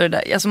rädd för det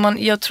där. Alltså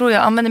jag tror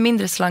jag använder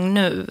mindre slang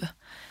nu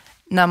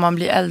när man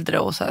blir äldre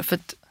och så här. För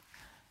att,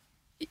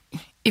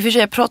 i och för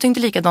sig, jag pratar inte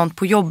likadant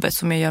på jobbet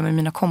som jag gör med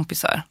mina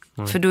kompisar.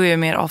 För då är jag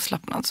mer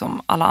avslappnad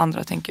som alla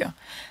andra, tänker jag.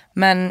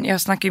 Men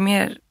jag snackar ju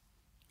mer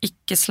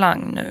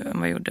icke-slang nu än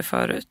vad jag gjorde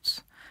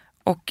förut.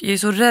 Och jag är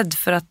så rädd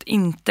för att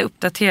inte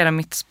uppdatera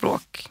mitt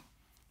språk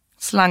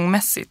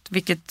slangmässigt,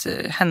 vilket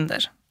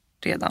händer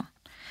redan.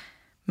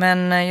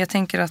 Men jag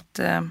tänker att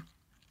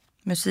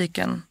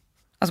musiken,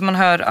 alltså man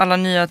hör alla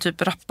nya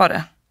typ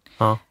rappare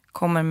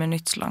kommer med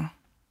nytt slang.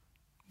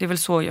 Det är väl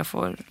så jag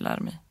får lära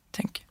mig,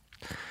 tänker.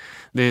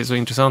 Det är så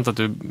intressant att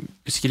du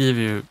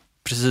beskriver ju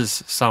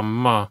precis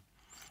samma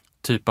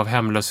typ av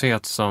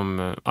hemlöshet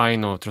som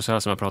Aino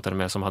Trosell som jag pratade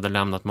med, som hade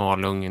lämnat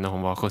Malung när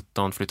hon var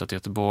 17, flyttat till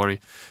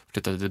Göteborg,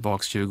 flyttade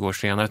tillbaka 20 år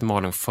senare till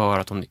Malung för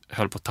att hon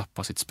höll på att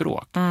tappa sitt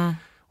språk.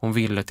 Hon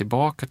ville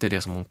tillbaka till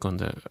det som hon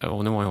kunde,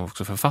 och nu var hon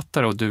också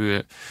författare och du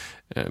är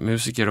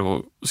musiker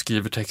och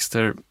skriver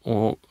texter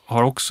och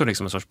har också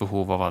liksom en sorts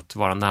behov av att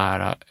vara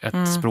nära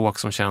ett språk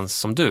som känns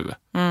som du.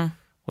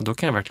 Och då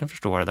kan jag verkligen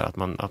förstå det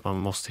där att man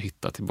måste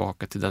hitta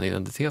tillbaka till den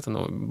identiteten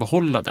och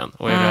behålla den.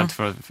 Och är rädd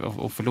för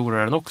att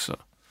förlora den också.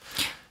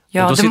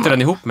 Ja, och då sitter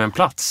den ihop med en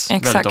plats.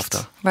 Exakt, väldigt ofta.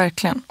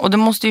 Verkligen. Och det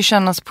måste ju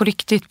kännas på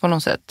riktigt på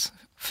något sätt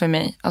för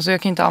mig. Alltså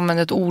jag kan inte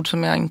använda ett ord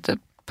som jag inte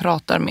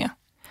pratar med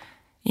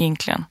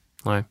egentligen.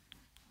 Nej.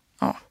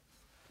 Ja.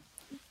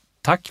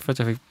 Tack för att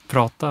jag fick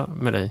prata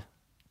med dig.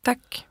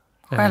 Tack.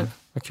 Själv.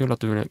 Vad kul att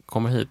du ville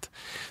komma hit.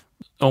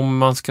 Om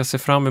man ska se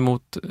fram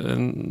emot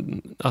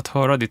att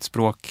höra ditt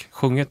språk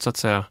sjunget så att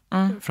säga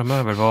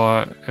framöver,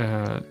 vad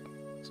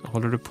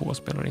håller du på att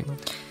spela in?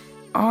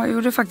 Ja, jag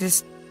gjorde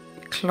faktiskt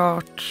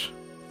klart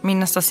min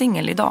nästa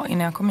singel idag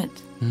innan jag kom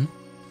hit.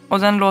 Och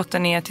den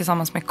låten är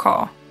tillsammans med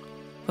K.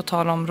 På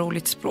tal om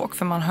roligt språk,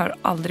 för man hör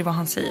aldrig vad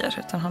han säger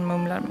utan han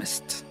mumlar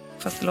mest.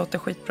 Fast det låter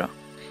skitbra.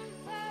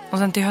 Och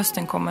sen till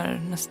hösten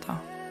kommer nästa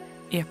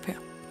EP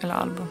eller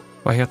album.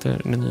 Vad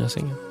heter den nya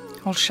singeln?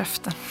 Håll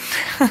käften.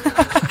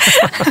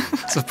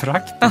 Så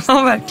praktiskt.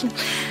 Ja, verkligen.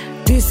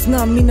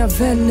 Lyssna mina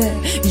vänner,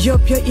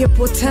 jag är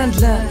på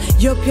Tändland.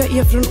 Jag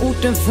är från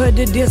orten för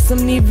det som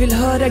ni vill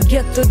höra.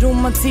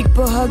 Ghetto-romantik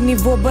på hög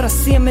nivå, bara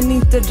se men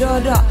inte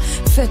röra.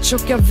 Fett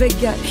tjocka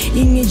väggar,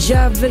 ingen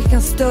jävel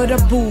kan störa.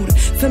 Bor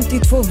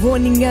 52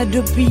 våningar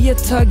upp i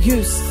ett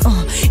höghus.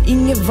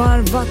 Inget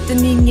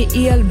varmvatten, inget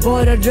el,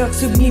 bara rök.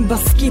 Så min bara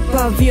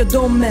skippa, vi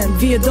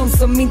är de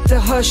som inte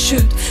hörs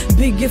ut.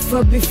 Bygger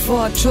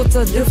förbifart trots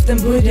att luften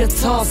börjar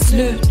ta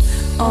slut.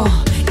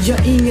 Jag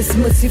är ingen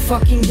smutsig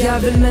fucking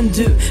jävel, men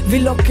du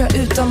vill locka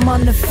ut av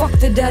mannen.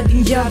 Fuck det där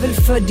din jävel,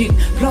 för din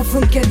plan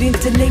funkar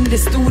inte längre.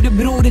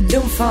 Storebror är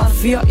dum fan,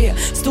 för jag är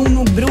stor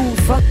nog bror.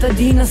 Fattar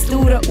dina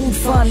stora ord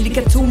fan,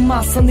 lika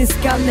tomma som din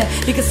skalle,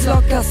 lika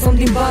slaka som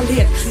din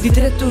ballhet. Ditt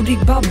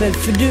retorik babbel,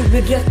 för du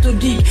är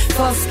retorik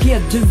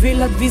falskhet. Du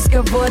vill att vi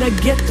ska vara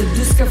ghetto,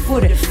 du ska få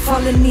det,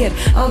 faller ner.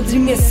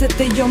 Aldrig mer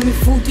sätter jag min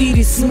fot i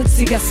ditt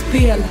smutsiga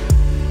spel.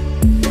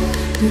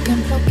 Du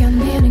kan plocka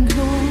ner din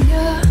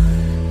gloria.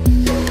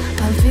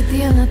 Allt vi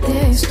delat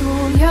är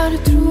historia. Du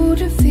tror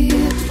du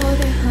vet vad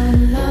det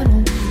handlar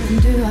om, men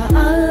du har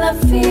alla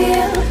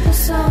fel på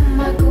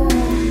samma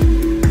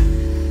gång.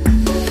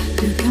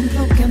 Du kan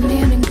plocka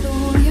ner din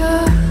gloria.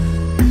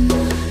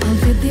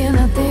 Allt vi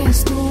delat är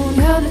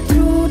historia. Du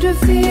tror du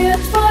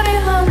vet vad det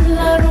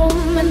handlar om,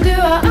 men du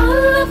har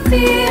alla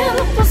fel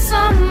på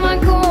samma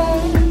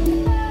gång.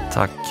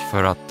 Tack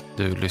för att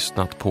du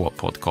lyssnat på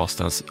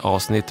podcastens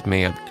avsnitt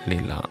med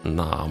Lilla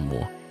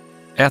Namo.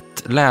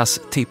 Ett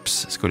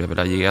lästips skulle jag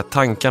vilja ge.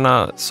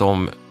 Tankarna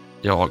som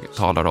jag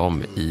talar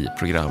om i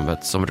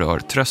programmet som rör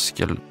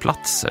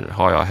tröskelplatser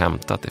har jag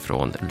hämtat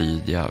ifrån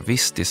Lydia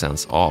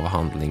Vistisens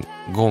avhandling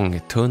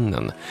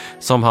Gångtunneln,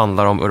 som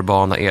handlar om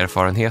urbana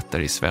erfarenheter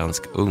i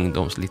svensk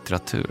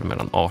ungdomslitteratur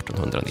mellan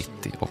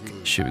 1890 och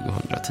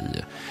 2010.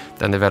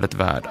 Den är väldigt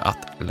värd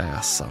att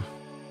läsa.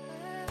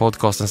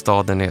 Podcasten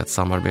Staden är ett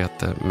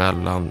samarbete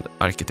mellan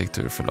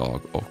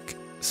Arkitekturförlag och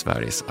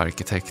Sveriges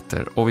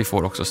arkitekter, och vi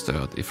får också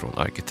stöd ifrån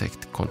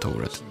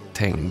arkitektkontoret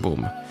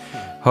Tengbom.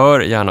 Hör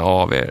gärna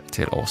av er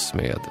till oss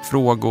med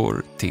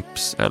frågor,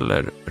 tips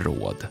eller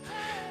råd.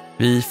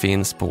 Vi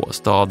finns på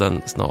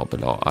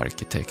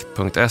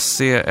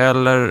staden@arkitekt.se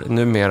eller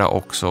numera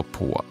också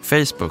på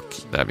Facebook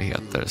där vi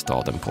heter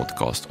Staden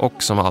Podcast,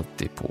 och som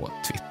alltid på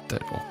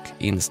Twitter och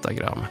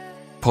Instagram.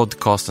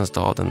 Podcasten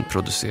Staden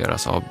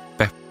produceras av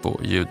Beppo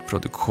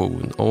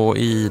ljudproduktion, och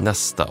i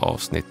nästa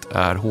avsnitt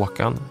är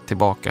Håkan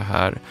tillbaka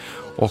här,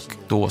 och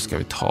då ska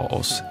vi ta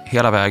oss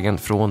hela vägen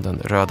från den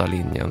röda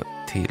linjen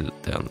till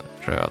den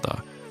röda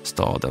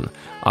staden,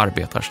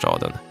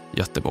 arbetarstaden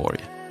Göteborg.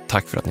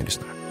 Tack för att ni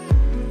lyssnar.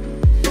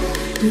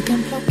 Du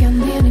kan plocka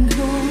ner din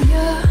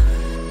gloria.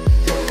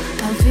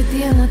 Allt vi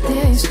delat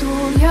är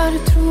historia. Du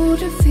tror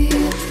du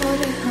vet vad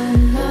det handlar